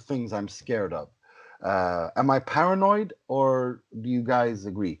 These are the things I'm scared of. Am I paranoid, or do you guys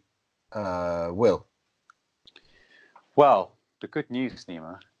agree? Will? Well, the good news,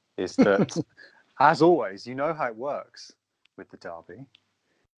 Nima, is that, as always, you know how it works with the derby.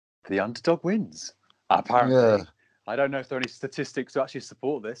 The underdog wins, apparently. Yeah. I don't know if there are any statistics to actually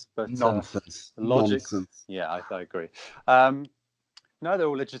support this, but nonsense. Logic. Nonsense. Yeah, I agree. No, they're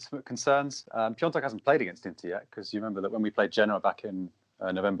all legitimate concerns. Piontek hasn't played against Inter yet because you remember that when we played Genoa back in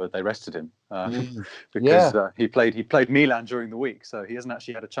November, they rested him because he played Milan during the week, so he hasn't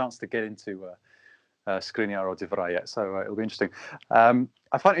actually had a chance to get into Skriniar or Divra yet. So it'll be interesting. I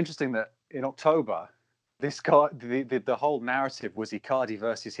find it interesting that in October, the whole narrative was Icardi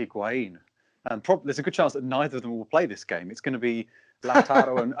versus Higuain. And there's a good chance that neither of them will play this game. It's going to be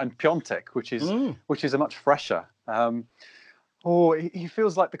Lautaro and Piontek, which is a much fresher. He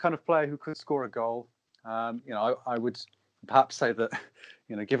feels like the kind of player who could score a goal. I would perhaps say that,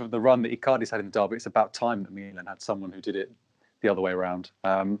 given the run that Icardi's had in the derby, it's about time that Milan had someone who did it the other way around.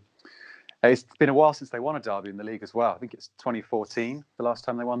 It's been a while since they won a derby in the league as well. I think it's 2014, the last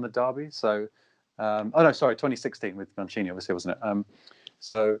time they won the derby. So, 2016 with Mancini, obviously, wasn't it?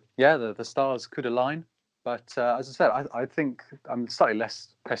 So, yeah, the stars could align. But as I said, I think I'm slightly less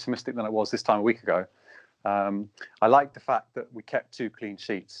pessimistic than I was this time a week ago. I like the fact that we kept 2 clean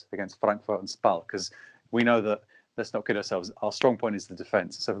sheets against Frankfurt and Spal, because we know that, let's not kid ourselves, our strong point is the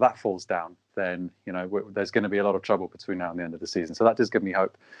defence. So if that falls down, then there's going to be a lot of trouble between now and the end of the season. So that does give me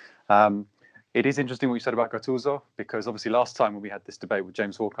hope. It is interesting what you said about Gattuso, because obviously last time when we had this debate with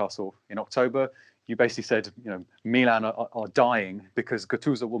James Horcastle in October, you basically said, Milan are dying because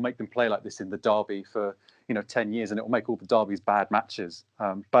Gattuso will make them play like this in the derby for 10 years, and it will make all the derbies bad matches.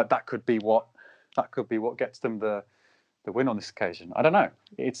 But that could be what gets them the win on this occasion. I don't know.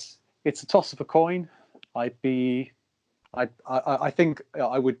 It's a toss of a coin. I think I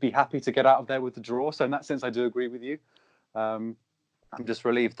would be happy to get out of there with the draw. So in that sense, I do agree with you. I'm just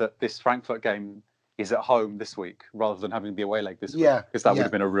relieved that this Frankfurt game is at home this week rather than having the away leg this week, because that would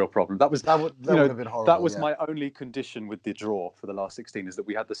have been a real problem. That would have been horrible. That was my only condition with the draw for the last 16, is that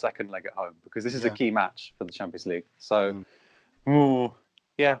we had the second leg at home, because this is a key match for the Champions League. So, I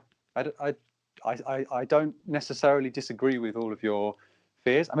don't necessarily disagree with all of your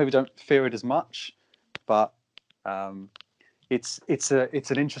fears. I maybe don't fear it as much, but it's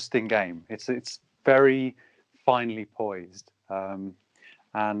an interesting game. It's very finely poised,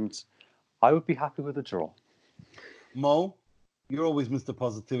 and I would be happy with a draw. Mo, you're always Mr.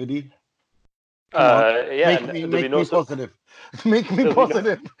 Positivity. Make me positive. Make me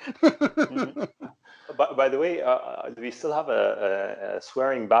positive. By the way, do we still have a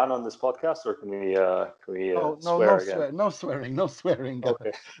swearing ban on this podcast, or can we swear again? No swearing.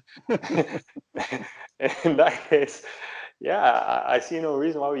 Okay. In that case, I see no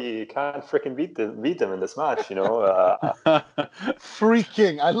reason why we can't freaking beat them in this match.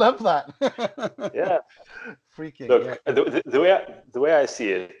 Freaking, I love that. freaking. Look, yeah. the way I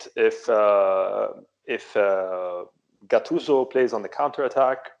see it, if Gattuso plays on the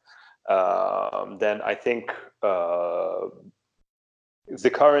counterattack, then I think the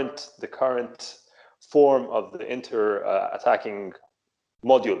current form of the Inter attacking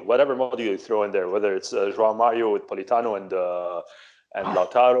module, whatever module you throw in there, whether it's João Mario with Politano and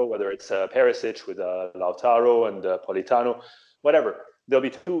Lautaro, whether it's Perisic with Lautaro and Politano, whatever.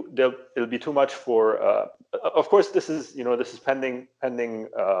 It'll be too much for. Of course, this is pending an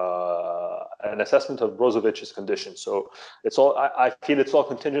assessment of Brozovic's condition. So it's all. I feel it's all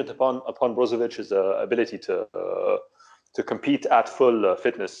contingent upon Brozovic's ability to compete at full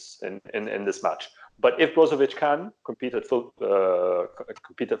fitness in this match. But if Brozovic can compete at full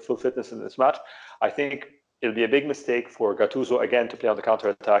fitness in this match, I think it'll be a big mistake for Gattuso again to play on the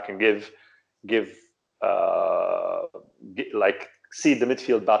counterattack and seed the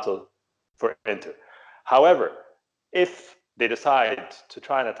midfield battle for Inter. However, if they decide to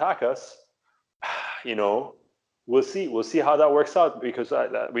try and attack us, we'll see. We'll see how that works out, because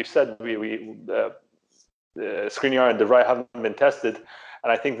we've said Skriniar and De Vrij haven't been tested,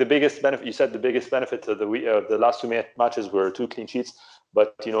 and I think the biggest benefit. You said the biggest benefit of the last two matches were 2 clean sheets,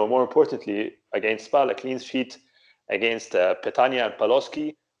 but more importantly, against Spal, a clean sheet against Petagna and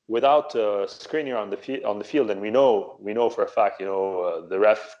Paloschi, without Skriniar on the field, and we know for a fact, the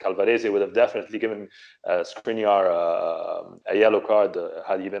ref Calvarese would have definitely given Skriniar a yellow card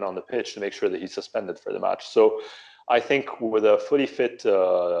had he been on the pitch to make sure that he's suspended for the match. So I think with a fully fit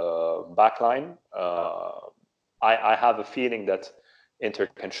backline, I have a feeling that Inter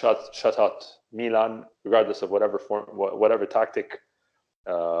can shut out Milan, regardless of whatever form, whatever tactic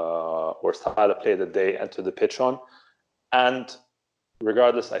or style of play that they enter the pitch on, and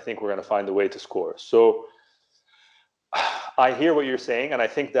regardless, I think we're going to find a way to score. So I hear what you're saying, and I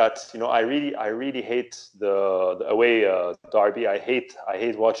think that I really hate the away derby. I hate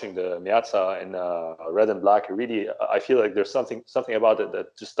watching the Meazza in red and black. I feel like there's something about it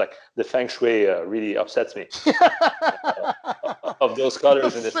that just like the feng shui really upsets me of those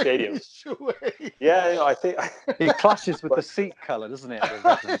colors in the stadium. Yeah, I think it clashes with the seat color, doesn't it? The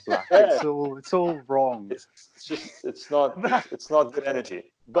red and black. Yeah. It's all wrong. It's not good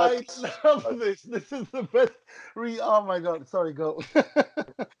energy. But I love this. This is the best. Oh my God! Sorry, go.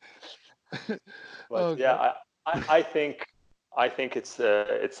 But yeah, I think it's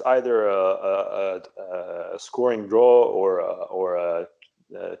either a scoring draw or a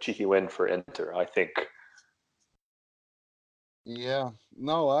cheeky win for Inter. I think. Yeah,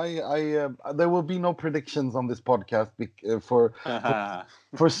 no, I there will be no predictions on this podcast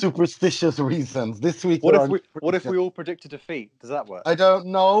for superstitious reasons. This week, what if we all predict a defeat? Does that work? I don't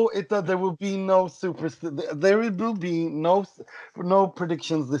know. There will be no there will be no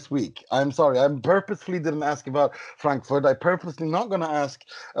predictions this week. I'm sorry. I purposely didn't ask about Frankfurt. I purposely not going to ask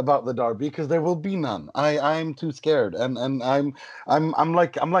about the derby because there will be none. I'm too scared, and I'm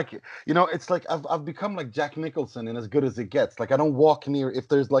like it's like I've become like Jack Nicholson in As Good as It Gets. Like I don't walk near if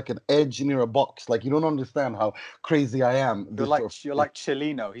there's like an edge near a box. Like you don't understand how crazy I am. You're like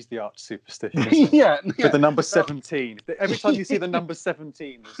Cellino. He's the arch superstitious. yeah. With the number 17. Every time you see the number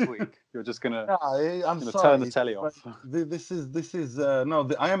 17 this week, you're just gonna turn the telly off. This is no.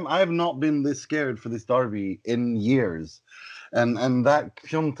 I have not been this scared for this derby in years. And that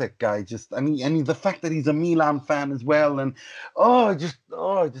Piontek guy and the fact that he's a Milan fan as well, and it just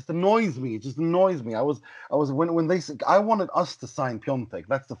annoys me. It just annoys me. I was when they said I wanted us to sign Piontek.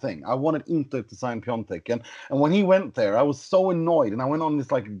 That's the thing. I wanted Inter to sign Piontek, and when he went there, I was so annoyed, and I went on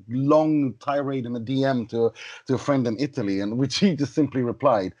this like long tirade in a DM to a friend in Italy, and which he just simply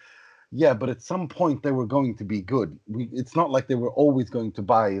replied, "Yeah, but at some point they were going to be good. It's not like they were always going to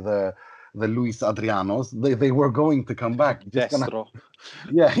buy the Luis Adrianos. They were going to come back. Yeah,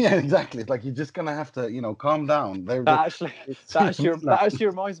 exactly. It's like you're just gonna have to, calm down. That actually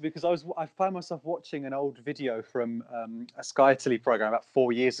reminds me, because I found myself watching an old video from a Sky Italy program about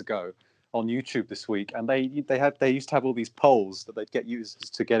 4 years ago on YouTube this week, and they used to have all these polls that they'd get users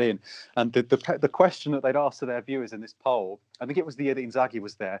to get in, and the question that they'd ask to their viewers in this poll, I think it was the year that Inzaghi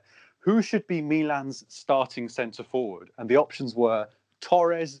was there, who should be Milan's starting centre forward, and the options were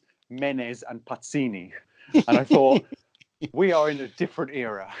Torres, Menez and Pazzini, and I thought we are in a different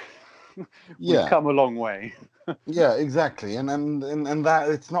era. We've come a long way. Yeah, exactly, and that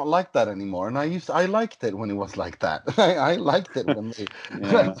it's not like that anymore. And I liked it when it was like that. I liked it when they.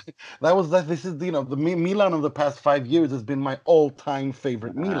 This is the Milan of the past 5 years has been my all-time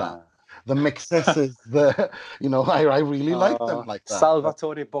favorite Milan. the Mexesses, I really like them like that.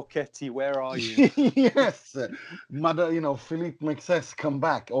 Salvatore Bocchetti, where are you? Yes, Philippe Mexes, come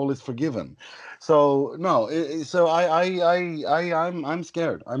back. All is forgiven. So no, so I'm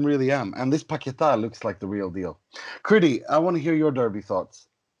scared. I really am. And this Paquetá looks like the real deal. Critty, I want to hear your derby thoughts.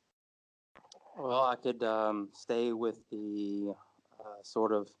 Well, I could stay with the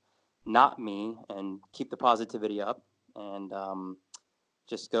sort of not me and keep the positivity up and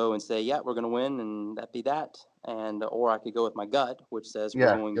just go and say, yeah, we're going to win and that be that. Or I could go with my gut, which says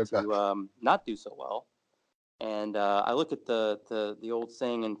we're going to not do so well. And I look at the old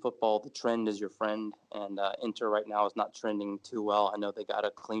saying in football, the trend is your friend. And Inter right now is not trending too well. I know they got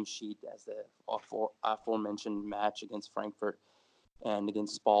a clean sheet as the aforementioned match against Frankfurt and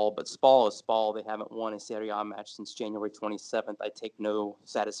against Spal. But Spal is Spal. They haven't won a Serie A match since January 27th. I take no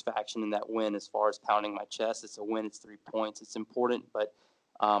satisfaction in that win as far as pounding my chest. It's a win. It's 3 points. It's important. But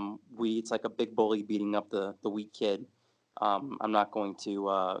it's like a big bully beating up the weak kid. I'm not going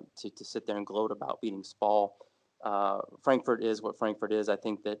to sit there and gloat about beating Spal. Frankfurt is what Frankfurt is. I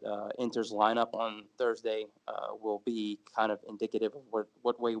think that Inter's lineup on Thursday will be kind of indicative of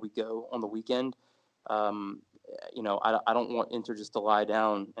what way we go on the weekend. I don't want Inter just to lie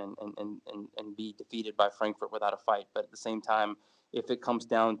down and be defeated by Frankfurt without a fight. But at the same time, if it comes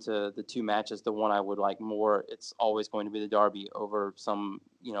down to the two matches, the one I would like more, it's always going to be the derby over some,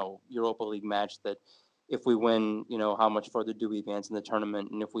 Europa League match that if we win, how much further do we advance in the tournament?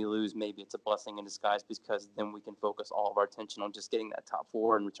 And if we lose, maybe it's a blessing in disguise because then we can focus all of our attention on just getting that top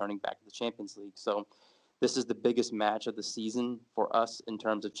four and returning back to the Champions League. So this is the biggest match of the season for us in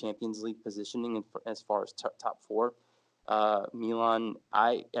terms of Champions League positioning and as far as top four. Milan,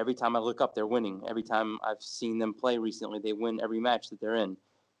 every time I look up, they're winning. Every time I've seen them play recently, they win every match that they're in.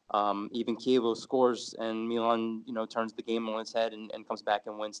 Even Chievo scores and Milan, turns the game on its head and comes back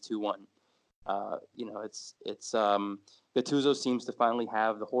and wins 2-1. Gattuso seems to finally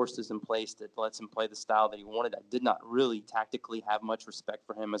have the horses in place that lets him play the style that he wanted. I did not really tactically have much respect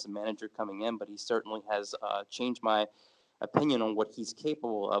for him as a manager coming in, but he certainly has changed my opinion on what he's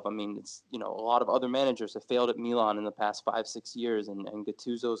capable of. I mean, it's, a lot of other managers have failed at Milan in the past 5-6 years, and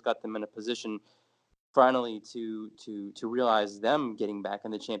Gattuso's got them in a position finally to realize them getting back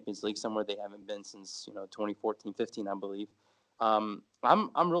in the Champions League, somewhere they haven't been since, 2014-15, I believe. I'm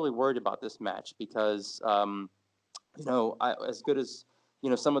really worried about this match because, as good as,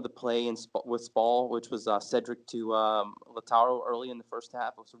 some of the play with Spal, which was Cedric to Lautaro early in the first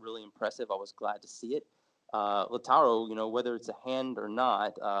half, was really impressive. I was glad to see it. Lautaro, whether it's a hand or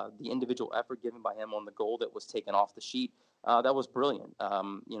not, the individual effort given by him on the goal that was taken off the sheet, that was brilliant.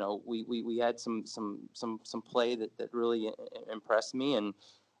 We had some play that really impressed me, and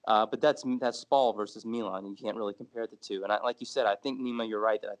but that's Spal versus Milan. You can't really compare the two. And like you said, I think, Nima, you're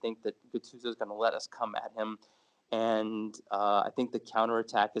right. I think that Gattuso is going to let us come at him. And I think the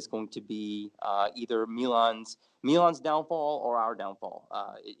counterattack is going to be either Milan's downfall or our downfall.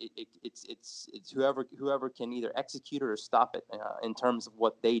 It's whoever can either execute it or stop it in terms of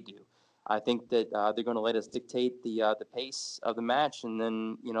what they do. I think that they're going to let us dictate the pace of the match, and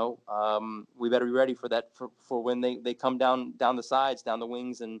then we better be ready for that for when they come down the sides, down the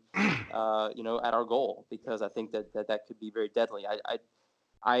wings, and at our goal, because I think that could be very deadly.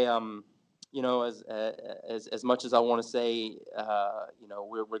 As much as I want to say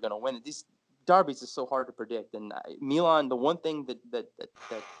we're going to win it, these derbies is so hard to predict. And Milan, the one thing that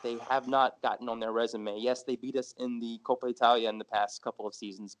they have not gotten on their resume, yes, they beat us in the Coppa Italia in the past couple of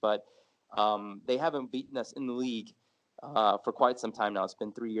seasons, but they haven't beaten us in the league for quite some time now. It's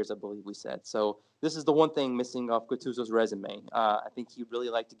been 3 years, I believe we said. So this is the one thing missing off Gattuso's resume. I think he'd really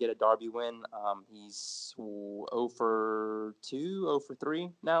like to get a derby win. He's 0 for 2, 0 for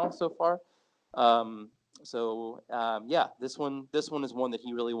 3 now so far. This one is one that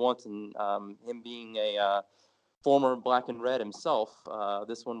he really wants, and him being a former black and red himself,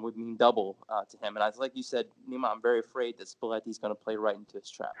 this one would mean double to him. And like you said, Nima, I'm very afraid that Spalletti's going to play right into his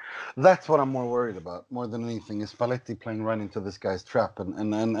trap. That's what I'm more worried about, more than anything, is Spalletti playing right into this guy's trap.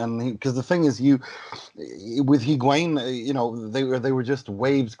 And because the thing is, with Higuain, they were just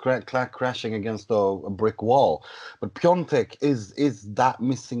waves crashing against a brick wall. But Piontek is that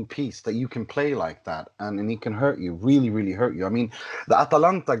missing piece that you can play like that, and he can hurt you, really, really hurt you. I mean, the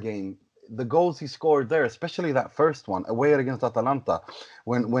Atalanta game, the goals he scored there, especially that first one away against Atalanta,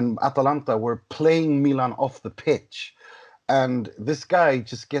 when Atalanta were playing Milan off the pitch, and this guy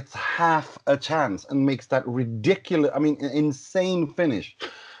just gets half a chance and makes that ridiculous, insane finish,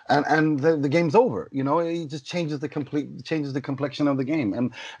 and the game's over. He just changes the complexion of the game,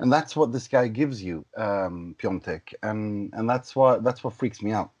 and that's what this guy gives you, Piontek, and that's what freaks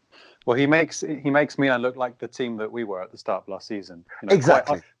me out. Well, he makes Milan look like the team that we were at the start of last season.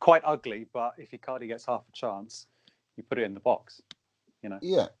 Exactly. Quite ugly, but if Icardi gets half a chance, you put it in the box.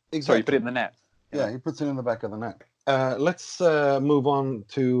 Yeah, exactly. Sorry, you put it in the net. Yeah, he puts it in the back of the net. Let's move on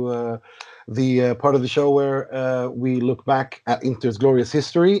to the part of the show where we look back at Inter's glorious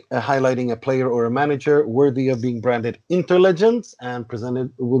history, highlighting a player or a manager worthy of being branded Inter Legends, and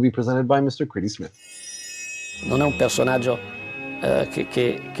will be presented by Mr. Critty Smith. Non è un personaggio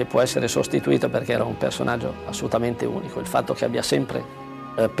che può essere sostituito, perché era un personaggio assolutamente unico. Il fatto che abbia sempre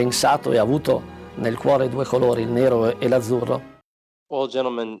pensato e avuto nel cuore due colori, il nero e l'azzurro. Well,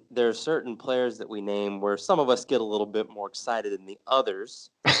 gentlemen, there are certain players that we name where some of us get a little bit more excited than the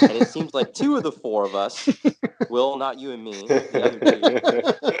others. And it seems like two of the four of us, Will, not you and me, the other two,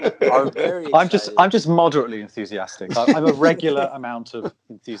 are very excited. I'm just moderately enthusiastic. I'm a regular amount of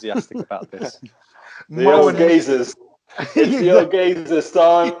enthusiastic about this. The old gazes. It's the old gazes,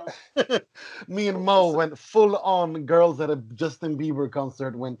 Don. Me and Mo went full on girls at a Justin Bieber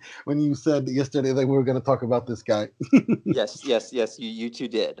concert when you said yesterday that we were going to talk about this guy. Yes, you two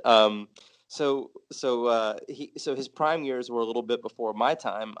did. So his prime years were a little bit before my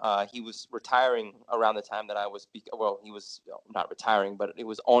time. He was retiring around the time that I was. He was not retiring, but it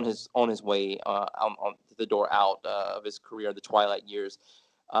was on his way on the door out of his career, the twilight years.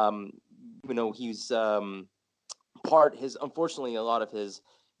 He's unfortunately, a lot of his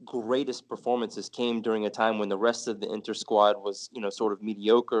greatest performances came during a time when the rest of the Inter squad was, sort of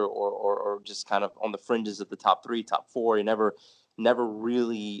mediocre or just kind of on the fringes of the top 3, top 4. He never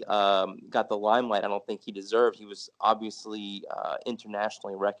really got the limelight I don't think he deserved. He was obviously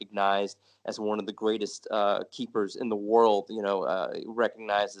internationally recognized as one of the greatest keepers in the world,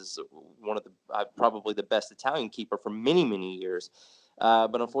 recognized as one of the probably the best Italian keeper for many, many years.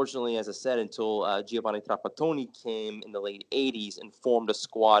 But unfortunately, as I said, until Giovanni Trapattoni came in the late 80s and formed a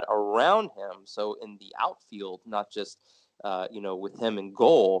squad around him, so in the outfield, not just with him in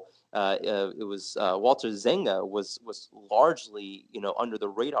goal, it was Walter Zenga was largely under the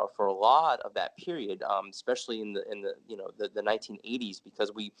radar for a lot of that period, especially in the 1980s,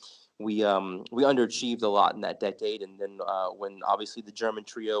 because we underachieved a lot in that decade. And then when obviously the German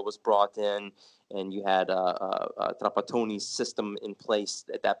trio was brought in, and you had Trapattoni's system in place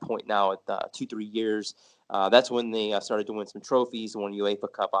at that point. Now at 2-3 years, that's when they started to win some trophies. Won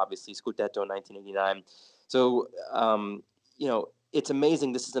UEFA Cup, obviously Scudetto in 1989. So it's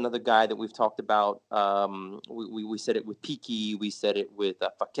amazing. This is another guy that we've talked about. We said it with Pichi, we said it with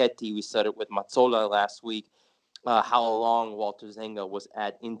Facchetti, we said it with Mazzola last week. How long Walter Zenga was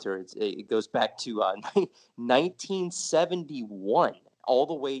at Inter. It goes back to 1971 all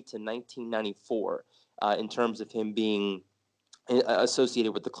the way to 1994 in terms of him being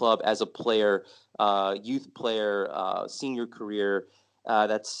associated with the club as a player, youth player, senior career.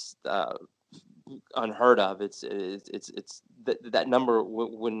 That's unheard of. It's that number.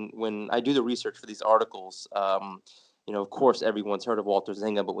 When I do the research for these articles, of course everyone's heard of Walter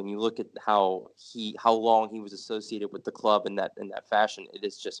Zenga, but when you look at how long he was associated with the club in that fashion, it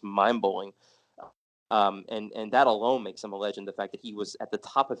is just mind-blowing. And that alone makes him a legend. The fact that he was at the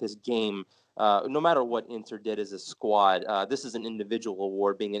top of his game, no matter what Inter did as a squad. This is an individual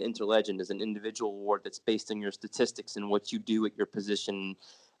award. Being an Inter legend is an individual award that's based on your statistics and what you do at your position.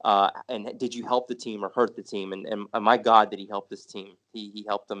 And did you help the team or hurt the team? And my God, did he help this team? He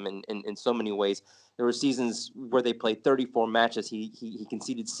helped them in so many ways. There were seasons where they played 34 matches. He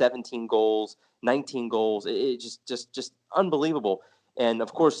conceded 17 goals, 19 goals. It just unbelievable. And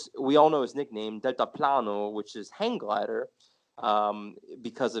of course, we all know his nickname, Deltaplano, which is hang glider,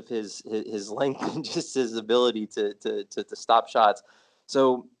 because of his length and just his ability to stop shots.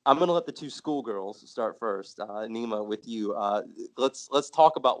 So I'm going to let the two schoolgirls start first. Nima, with you. Let's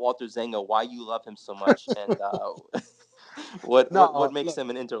talk about Walter Zenga, why you love him so much, and what makes him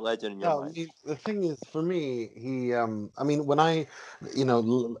an Inter legend in your mind. The thing is, for me, he. When I,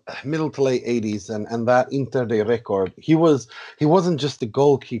 middle to late 80s, and that Inter de record, he wasn't just a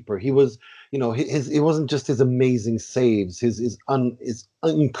goalkeeper. He was, it wasn't just his amazing saves, his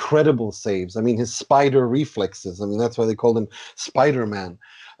incredible saves. His spider reflexes. That's why they called him Spider-Man.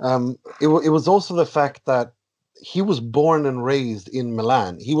 It was also the fact that he was born and raised in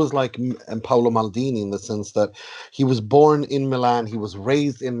Milan. He was like Paolo Maldini in the sense that he was born in Milan. He was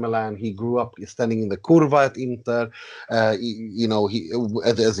raised in Milan. He grew up standing in the Curva at Inter. He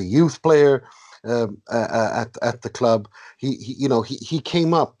as a youth player at the club. He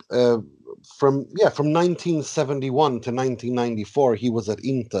came up from 1971 to 1994. He was at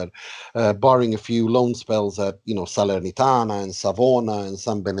Inter, barring a few loan spells at Salernitana and Savona and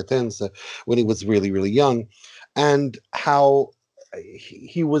San Benetense when he was really, really young. And how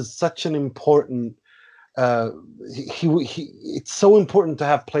he was such an important. It's so important to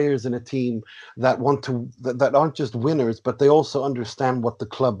have players in a team that that aren't just winners, but they also understand what the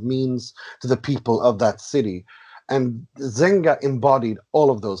club means to the people of that city. And Zenga embodied all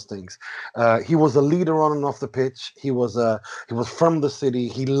of those things. He was a leader on and off the pitch. He was from the city.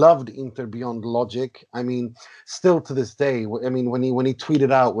 He loved Inter beyond logic. I mean, still to this day. I mean, when he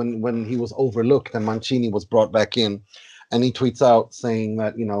tweeted out when he was overlooked and Mancini was brought back in, and he tweets out saying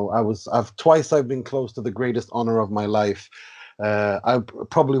that, you know, I've been close to the greatest honor of my life. I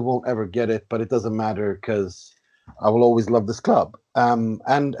probably won't ever get it, but it doesn't matter because I will always love this club. And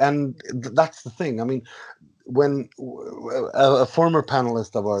that's the thing. I mean, when a former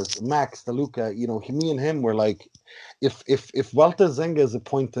panelist of ours, Max DeLuca, you know, me and him were like, if Walter Zenga is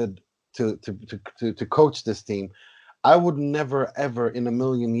appointed to coach this team, I would never, ever in a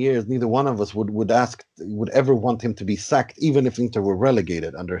million years, neither one of us would ever want him to be sacked, even if Inter were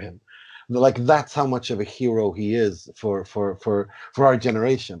relegated under him. Like, that's how much of a hero he is for our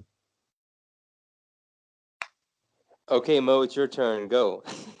generation. Okay, Mo, it's your turn. Go.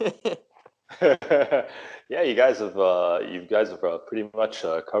 Yeah, you guys have pretty much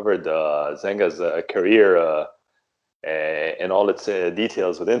covered Zenga's career in all its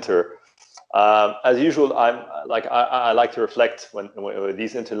details with Inter. As usual, I like to reflect when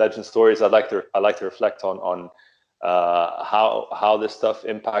these Inter legend stories. I like to reflect on how this stuff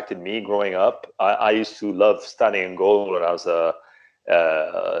impacted me growing up. I used to love standing in goal when I was a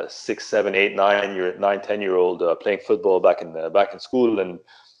 6, 7, 8, 10-year-old playing football back in school, and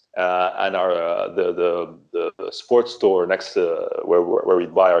our the sports store next to where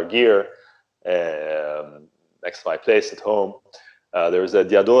we'd buy our gear, next to my place at home. There was a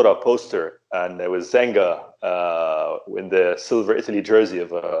Diadora poster, and there was Zenga in the silver Italy jersey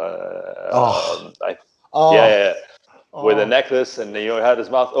of with a necklace, and you know, had his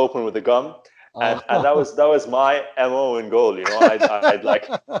mouth open with the gum, and that was my MO in goal. You know,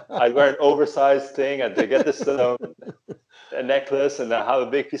 I'd wear an oversized thing, and to get this a necklace and have a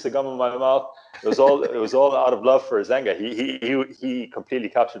big piece of gum in my mouth. It was all out of love for Zenga. He completely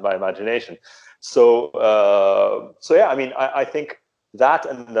captured my imagination. So yeah, I mean, I think that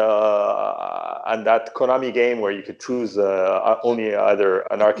and that Konami game where you could choose only either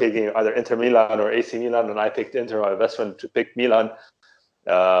an arcade game, either Inter Milan or AC Milan, and I picked Inter. My best friend picked Milan.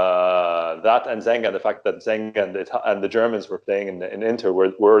 That and Zenga, the fact that Zenga and the Germans were playing in Inter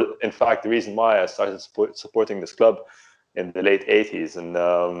were in fact the reason why I started supporting this club in the late 80s. And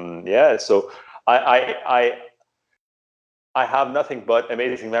yeah, so I have nothing but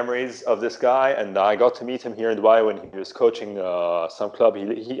amazing memories of this guy, and I got to meet him here in Dubai when he was coaching some club.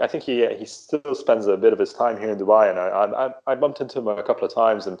 I think he still spends a bit of his time here in Dubai, and I bumped into him a couple of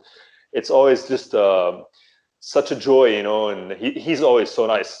times, and it's always just such a joy, you know. And he's always so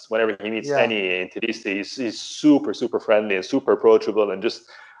nice whenever he meets any Interisti. He's super friendly and super approachable, and just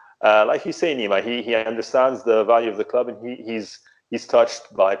like you say, Nima, he understands the value of the club, and he's touched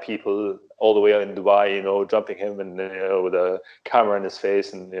by people all the way in Dubai, you know, jumping him and, you know, with a camera in his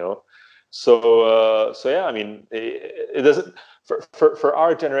face, and, you know, so yeah, I mean, it doesn't for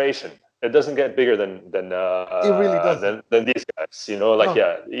our generation, it doesn't get bigger than it really doesn't. than these guys, you know, like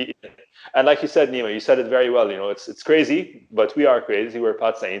and like you said, Nima, you said it very well, you know, it's crazy, but we are crazy. We're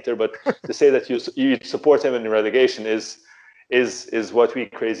Pazza Inter, but to say that you support him in relegation is what we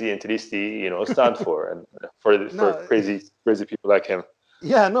crazy Interisti, you know, stand for, and for crazy people like him.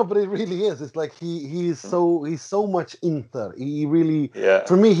 Yeah, no, but it really is. It's like he's so much Inter. He really,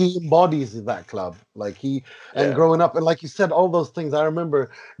 for me, he embodies that club. Like and growing up, and like you said, all those things. I remember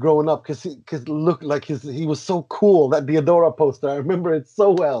growing up because look, like he was so cool. That Diadora poster, I remember it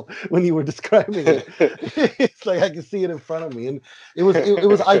so well when you were describing it. It's like I can see it in front of me, and it was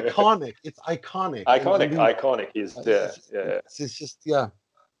iconic. It's iconic. Iconic. He's It's just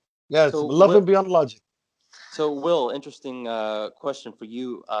It's love him beyond logic. So, Will, interesting question for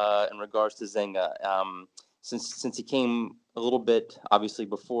you in regards to Zenga. Since he came a little bit, obviously,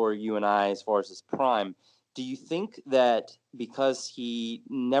 before you and I, as far as his prime, do you think that because he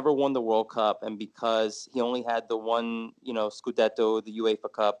never won the World Cup and because he only had the one, you know, Scudetto, the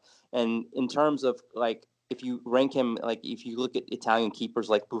UEFA Cup, and in terms of, like, if you rank him, like, if you look at Italian keepers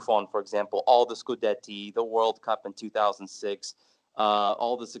like Buffon, for example, all the Scudetti, the World Cup in 2006,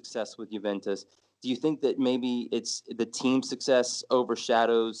 all the success with Juventus, do you think that maybe it's the team success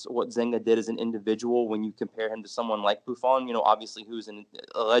overshadows what Zenga did as an individual when you compare him to someone like Buffon, you know, obviously who's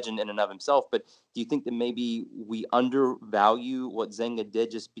a legend in and of himself, but do you think that maybe we undervalue what Zenga did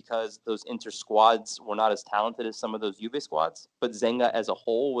just because those Inter squads were not as talented as some of those Juve squads, but Zenga as a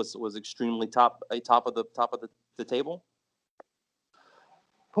whole was extremely top of the table?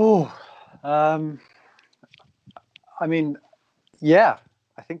 Oh, I mean, yeah,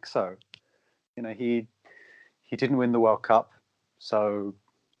 I think so. You know, he didn't win the World Cup, so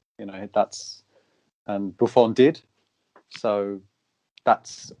you know and Buffon did, so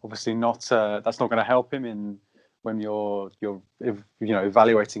that's obviously not that's not going to help him when you're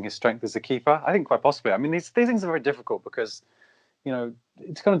evaluating his strength as a keeper. I think quite possibly. I mean, these things are very difficult because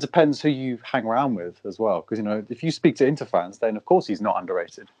it kind of depends who you hang around with as well. Because if you speak to Inter fans, then of course he's not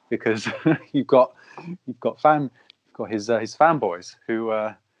underrated because you've got his fanboys who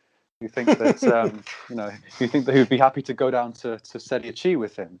think that who think that he would be happy to go down to Serie C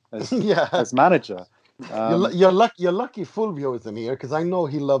with him as manager. You're lucky Fulvio isn't here because I know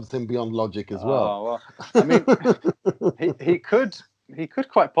he loves him beyond logic as well. I mean, he could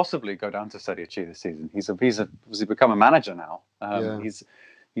quite possibly go down to Serie C this season. He's become a manager now. He's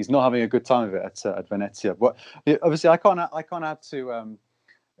not having a good time of it at Venezia. But obviously, I can't add to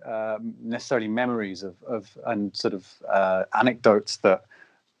necessarily memories of and sort of anecdotes that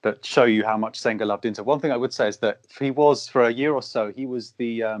show you how much Zenga loved Inter. One thing I would say is that for a year or so, he was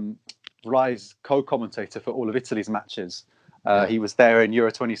the Rise co-commentator for all of Italy's matches. He was there in Euro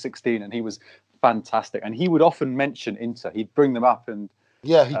 2016, and he was fantastic. And he would often mention Inter. He'd bring them up, and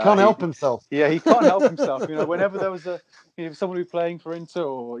he can't help himself. Yeah, he can't help himself. Whenever there was someone who was playing for Inter,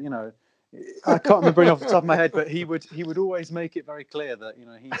 or I can't remember off the top of my head, but he would always make it very clear that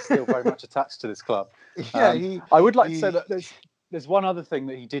he's still very much attached to this club. I would like to say that there's one other thing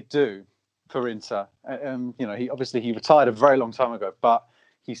that he did do for Inter. He retired a very long time ago, but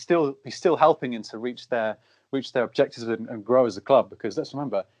he's still helping Inter reach their objectives and grow as a club. Because let's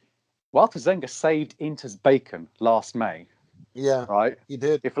remember, Walter Zenga saved Inter's bacon last May. Yeah, right. He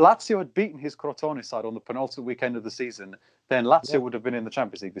did. If Lazio had beaten his Crotone side on the penultimate weekend of the season, then Lazio would have been in the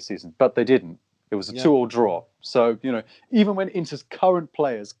Champions League this season. But they didn't. It was a 2-2 draw. So even when Inter's current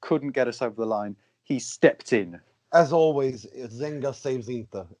players couldn't get us over the line, he stepped in. As always, Zenga saves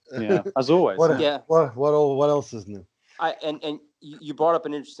Inter. Yeah, as always. What else is new? And you brought up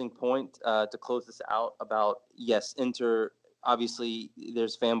an interesting point to close this out about, yes, Inter, obviously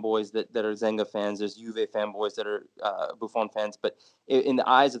there's fanboys that are Zenga fans, there's Juve fanboys that are Buffon fans, but in the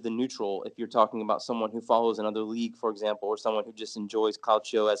eyes of the neutral, if you're talking about someone who follows another league, for example, or someone who just enjoys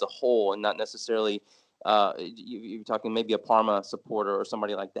Calcio as a whole and not necessarily you're talking maybe a Parma supporter or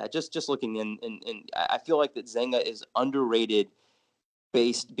somebody like that, just looking in, I feel like that Zenga is underrated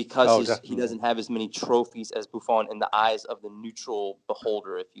because he doesn't have as many trophies as Buffon in the eyes of the neutral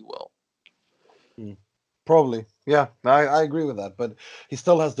beholder, if you will. Probably, yeah, I agree with that. But he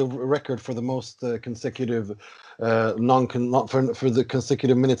still has the record for the most consecutive for the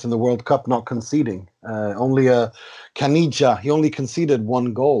consecutive minutes in the World Cup not conceding. Only Caniggia, he only conceded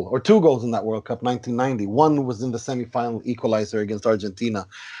 1 goal or 2 goals in that World Cup, 1990. One was in the semi-final equalizer against Argentina,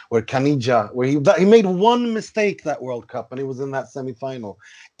 where Caniggia, he made 1 mistake that World Cup, and he was in that semi-final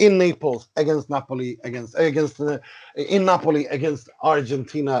in Naples against Napoli in Napoli against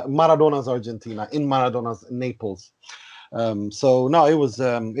Argentina, Maradona's Argentina, in Maradona's Naples. So no, that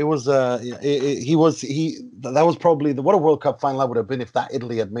was probably what a World Cup final that would have been if that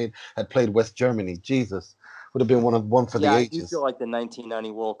Italy had played West Germany. Jesus, would have been one for the ages. I do feel like the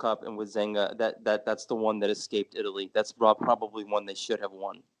 1990 World Cup and with Zenga, that's the one that escaped Italy. That's probably one they should have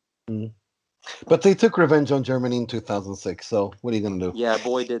won. Mm. But they took revenge on Germany in 2006. So what are you going to do? Yeah,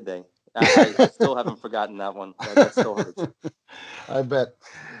 boy, did they. I still haven't forgotten that one. That still hurts. I bet.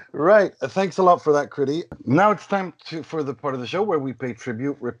 Right. Thanks a lot for that, Critty. Now it's time for the part of the show where we pay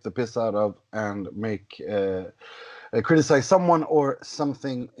tribute, rip the piss out of, and make criticize someone or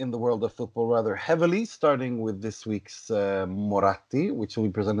something in the world of football rather heavily, starting with this week's Moratti, which will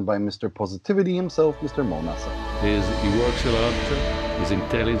be presented by Mr. Positivity himself, Mr. Mo Nasser. He works a lot, he's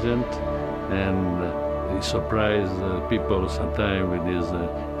intelligent, and he surprises people sometimes with his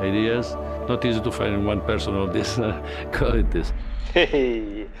ideas. Not easy to find one person of these qualities.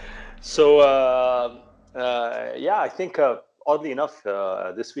 Hey, so I think oddly enough,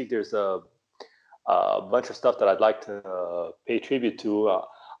 this week there's a bunch of stuff that I'd like to pay tribute to.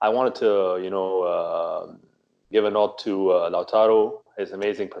 I wanted to, give a nod to Lautaro, his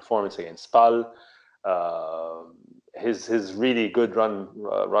amazing performance against Spal, his really good run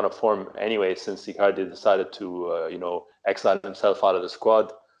of form anyway since Icardi decided to exile himself out of the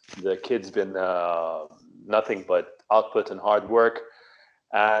squad. The kid's been nothing but output and hard work,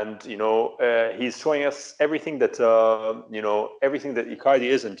 and he's showing us everything that everything that Icardi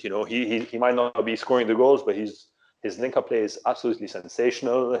isn't. He might not be scoring the goals, but his link-up play is absolutely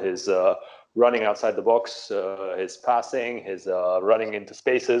sensational. His running outside the box, his passing, his running into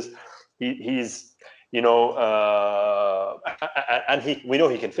spaces. He's you know, and we know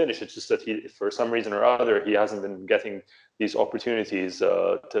he can finish. It's just that he, for some reason or other, he hasn't been getting these opportunities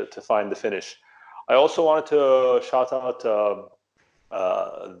to find the finish. I also wanted to shout out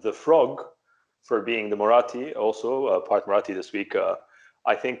the Frog for being the Moratti, also part Moratti this week.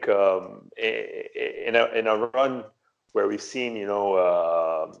 I think in a run where we've seen, you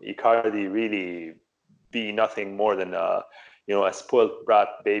know, Icardi really be nothing more than you know, a spoiled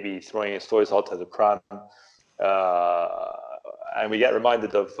brat baby throwing his toys out to the pram, and we get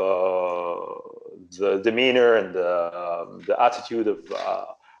reminded of the demeanor and the attitude of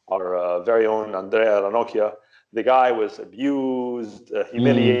our very own Andrea Ranocchia. The guy was abused,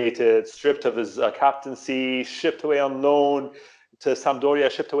 humiliated, stripped of his captaincy, shipped away on loan to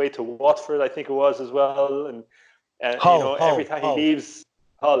Sampdoria, shipped away to Watford, I think it was as well. And Hull, you know, every time he leaves,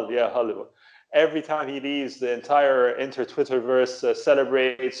 Hull. Every time he leaves, the entire Twitterverse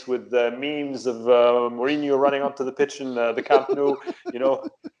celebrates with the memes of Mourinho running onto the pitch in the Camp Nou, you know.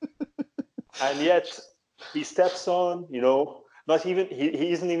 And yet he steps on, you know. Not even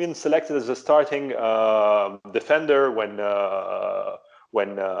he isn't even selected as a starting defender when we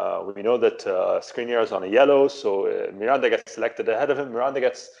know that Skriniar is on a yellow, so Miranda gets selected ahead of him. Miranda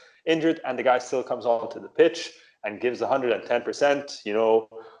gets injured, and the guy still comes onto the pitch and gives 110%. You know,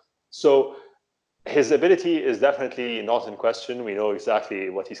 so his ability is definitely not in question. We know exactly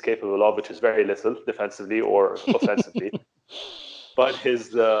what he's capable of, which is very little defensively or offensively. But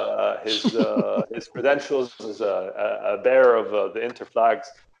his credentials as a bearer of the Inter flags,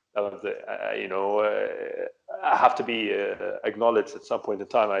 of the you know, have to be acknowledged at some point in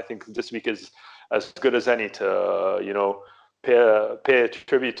time. I think this week is as good as any to, you know, pay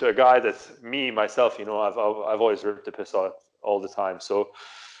tribute to a guy that myself, you know, I've always ripped the piss out all the time. So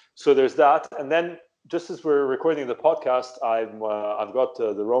there's that, and then just as we're recording the podcast, I've got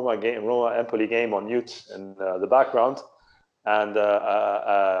the Roma Empoli game on mute in the background, and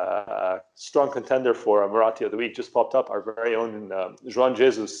a strong contender for a Moratti of the week just popped up. Our very own João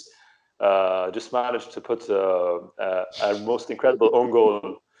Jesus just managed to put a most incredible own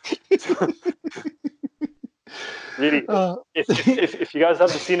goal. Really, if you guys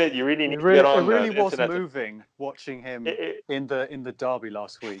haven't seen it, you really need to get on. It really was internet. Moving watching him in the derby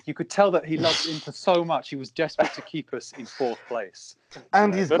last week. You could tell that he loved Inter so much. He was desperate to keep us in fourth place.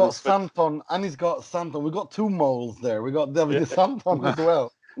 And he's got Santon, and he's got Santon. We got two moles there. We got Davide Santon as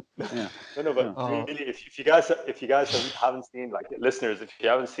well. Yeah. No, but really, if you guys haven't seen, like, listeners, if you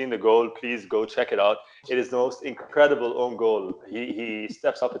haven't seen the goal, please go check it out. It is the most incredible own goal. He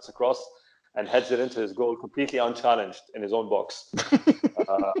steps up, it's a cross, and heads it into his goal completely unchallenged in his own box.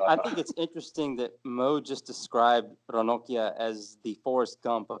 I think it's interesting that Mo just described Ranocchia as the Forrest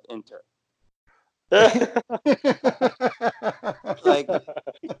Gump of Inter. Like,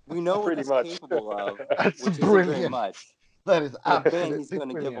 we know what he's capable of, That's which brilliant. isn't very much. That is But then absolutely he's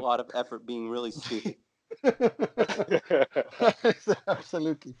going to give a lot of effort being really stupid. It's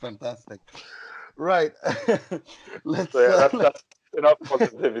absolutely fantastic. Right. Let's. That's enough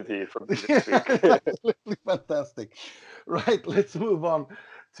positivity from this week. Absolutely fantastic. Right. Let's move on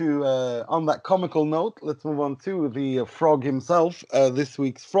to on that comical note. Let's move on to the Frog himself. This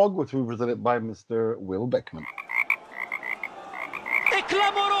week's Frog, which we presented by Mr. Will Beckman. È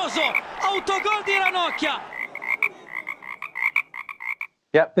clamoroso! Autogol di Ranocchia!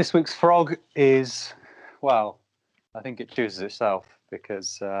 Yep, this week's Frog is, well, I think it chooses itself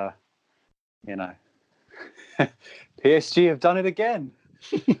because, you know, PSG have done it again.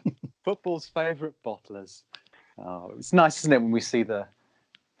 Football's favourite bottlers. Oh, it's nice, isn't it, when we see the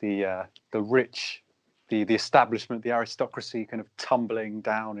rich, the establishment, the aristocracy kind of tumbling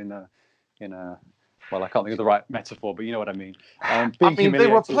down in a well, I can't think of the right metaphor, but you know what I mean. I mean, they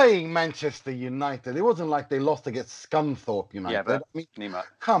were playing Manchester United. It wasn't like they lost against Scunthorpe United. Yeah, but I mean, Nima,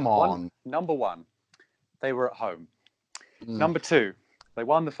 come on. Number one, they were at home. Number two, they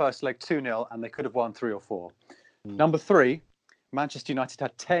won the first leg 2-0, and they could have won 3 or 4. Number three, Manchester United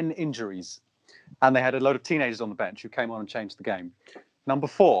had 10 injuries, and they had a load of teenagers on the bench who came on and changed the game. Number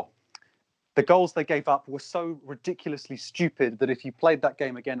 4, the goals they gave up were so ridiculously stupid that if you played that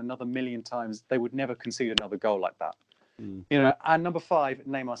game again another million times, they would never concede another goal like that. You know. And number 5,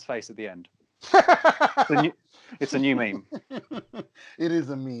 Neymar's face at the end. It's a new meme. It is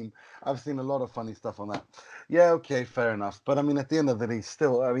a meme. I've seen a lot of funny stuff on that. Yeah, okay, fair enough. But I mean, at the end of the day,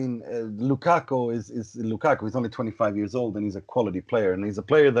 still, I mean, Lukaku is Lukaku. He's only 25 years old, and he's a quality player. And he's a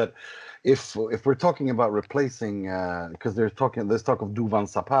player that, if we're talking about replacing, because there's talk of Duvan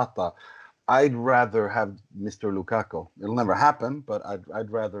Zapata, I'd rather have Mr. Lukaku. It'll never happen, but I'd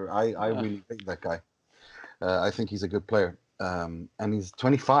rather. I really think that guy. I think he's a good player. and he's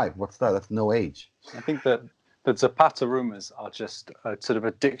 25. What's that? That's no age. I think that the Zapata rumors are just a sort of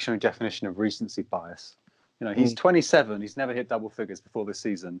a dictionary definition of recency bias. You know, he's 27. He's never hit double figures before this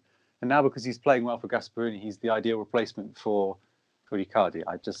season, and now because he's playing well for Gasperini, he's the ideal replacement for Icardi.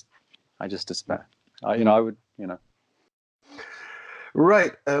 I just despair. I would.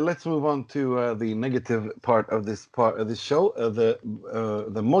 Right. Let's move on to the negative part of this show, the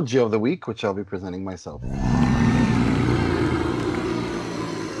Moggi of the week, which I'll be presenting myself.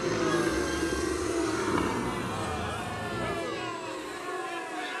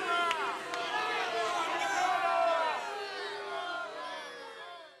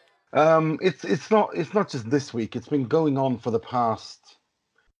 It's not just this week. It's been going on for the past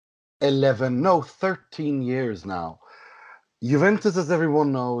 13 years now. Juventus, as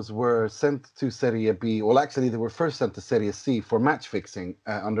everyone knows, were sent to Serie B. Well, actually, they were first sent to Serie C for match fixing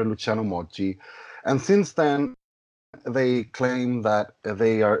under Luciano Moggi, and since then, they claim that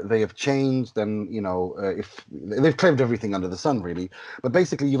they have changed, and if they've claimed everything under the sun, really. But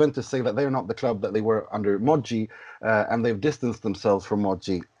basically, Juventus say that they're not the club that they were under Moggi, and they've distanced themselves from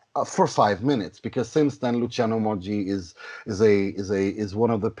Moggi for 5 minutes, because since then Luciano Moggi is one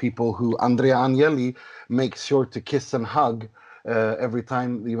of the people who Andrea Agnelli makes sure to kiss and hug every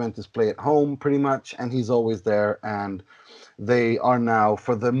time the Juventus play at home, pretty much, and he's always there. And they are now,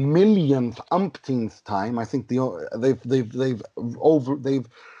 for the umpteenth time, I think they've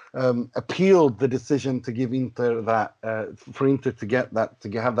appealed the decision to give Inter that for Inter to have that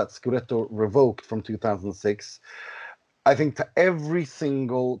Scudetto revoked from 2006. I think to every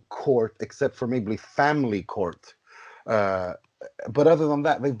single court except for maybe family court. But other than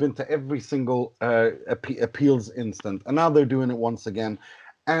that, they've been to every single appeals instant. And now they're doing it once again.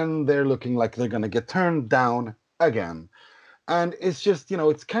 And they're looking like they're going to get turned down again. And it's just,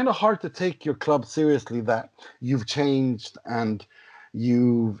 it's kind of hard to take your club seriously that you've changed and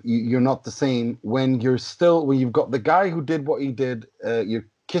you're not the same when you've got the guy who did what he did, you're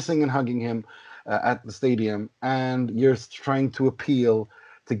kissing and hugging him at the stadium, and you're trying to appeal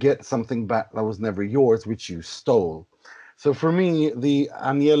to get something back that was never yours, which you stole. So for me, the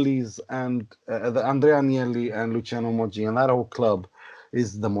Agnellis and the Andrea Agnelli and Luciano Moggi and that whole club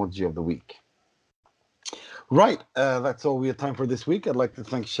is the Moggi of the week. Right, that's all we have time for this week. I'd like to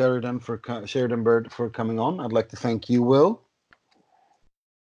thank Sheridan Bird for coming on. I'd like to thank you, Will.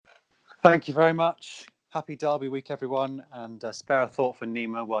 Thank you very much. Happy Derby week, everyone, and spare a thought for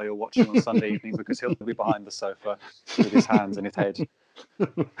Nima while you're watching on Sunday evening, because he'll be behind the sofa with his hands in his head.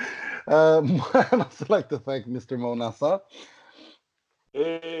 I'd also like to thank Mr. Mo Nassar.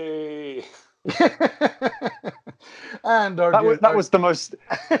 Hey! And that was the most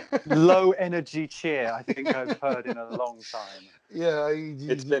low energy cheer I think I've heard in a long time. Yeah,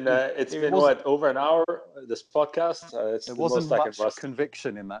 it's been over an hour, this podcast. There wasn't much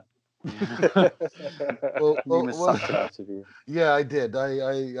conviction in that. Yeah, I did.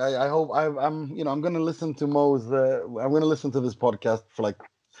 I hope I'm going to listen to Mo's. I'm going to listen to this podcast for like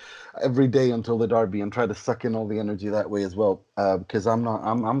every day until the Derby and try to suck in all the energy that way as well, because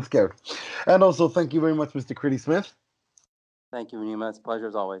I'm scared. And also, thank you very much, Mr. Critty Smith. Thank you, Nima. It's a pleasure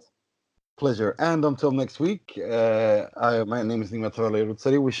as always. Pleasure. And until next week, my name is Nima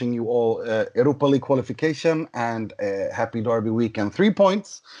Tavalla, wishing you all Europa League qualification and a happy Derby weekend. 3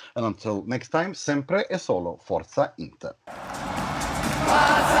 points. And until next time, sempre e solo Forza Inter.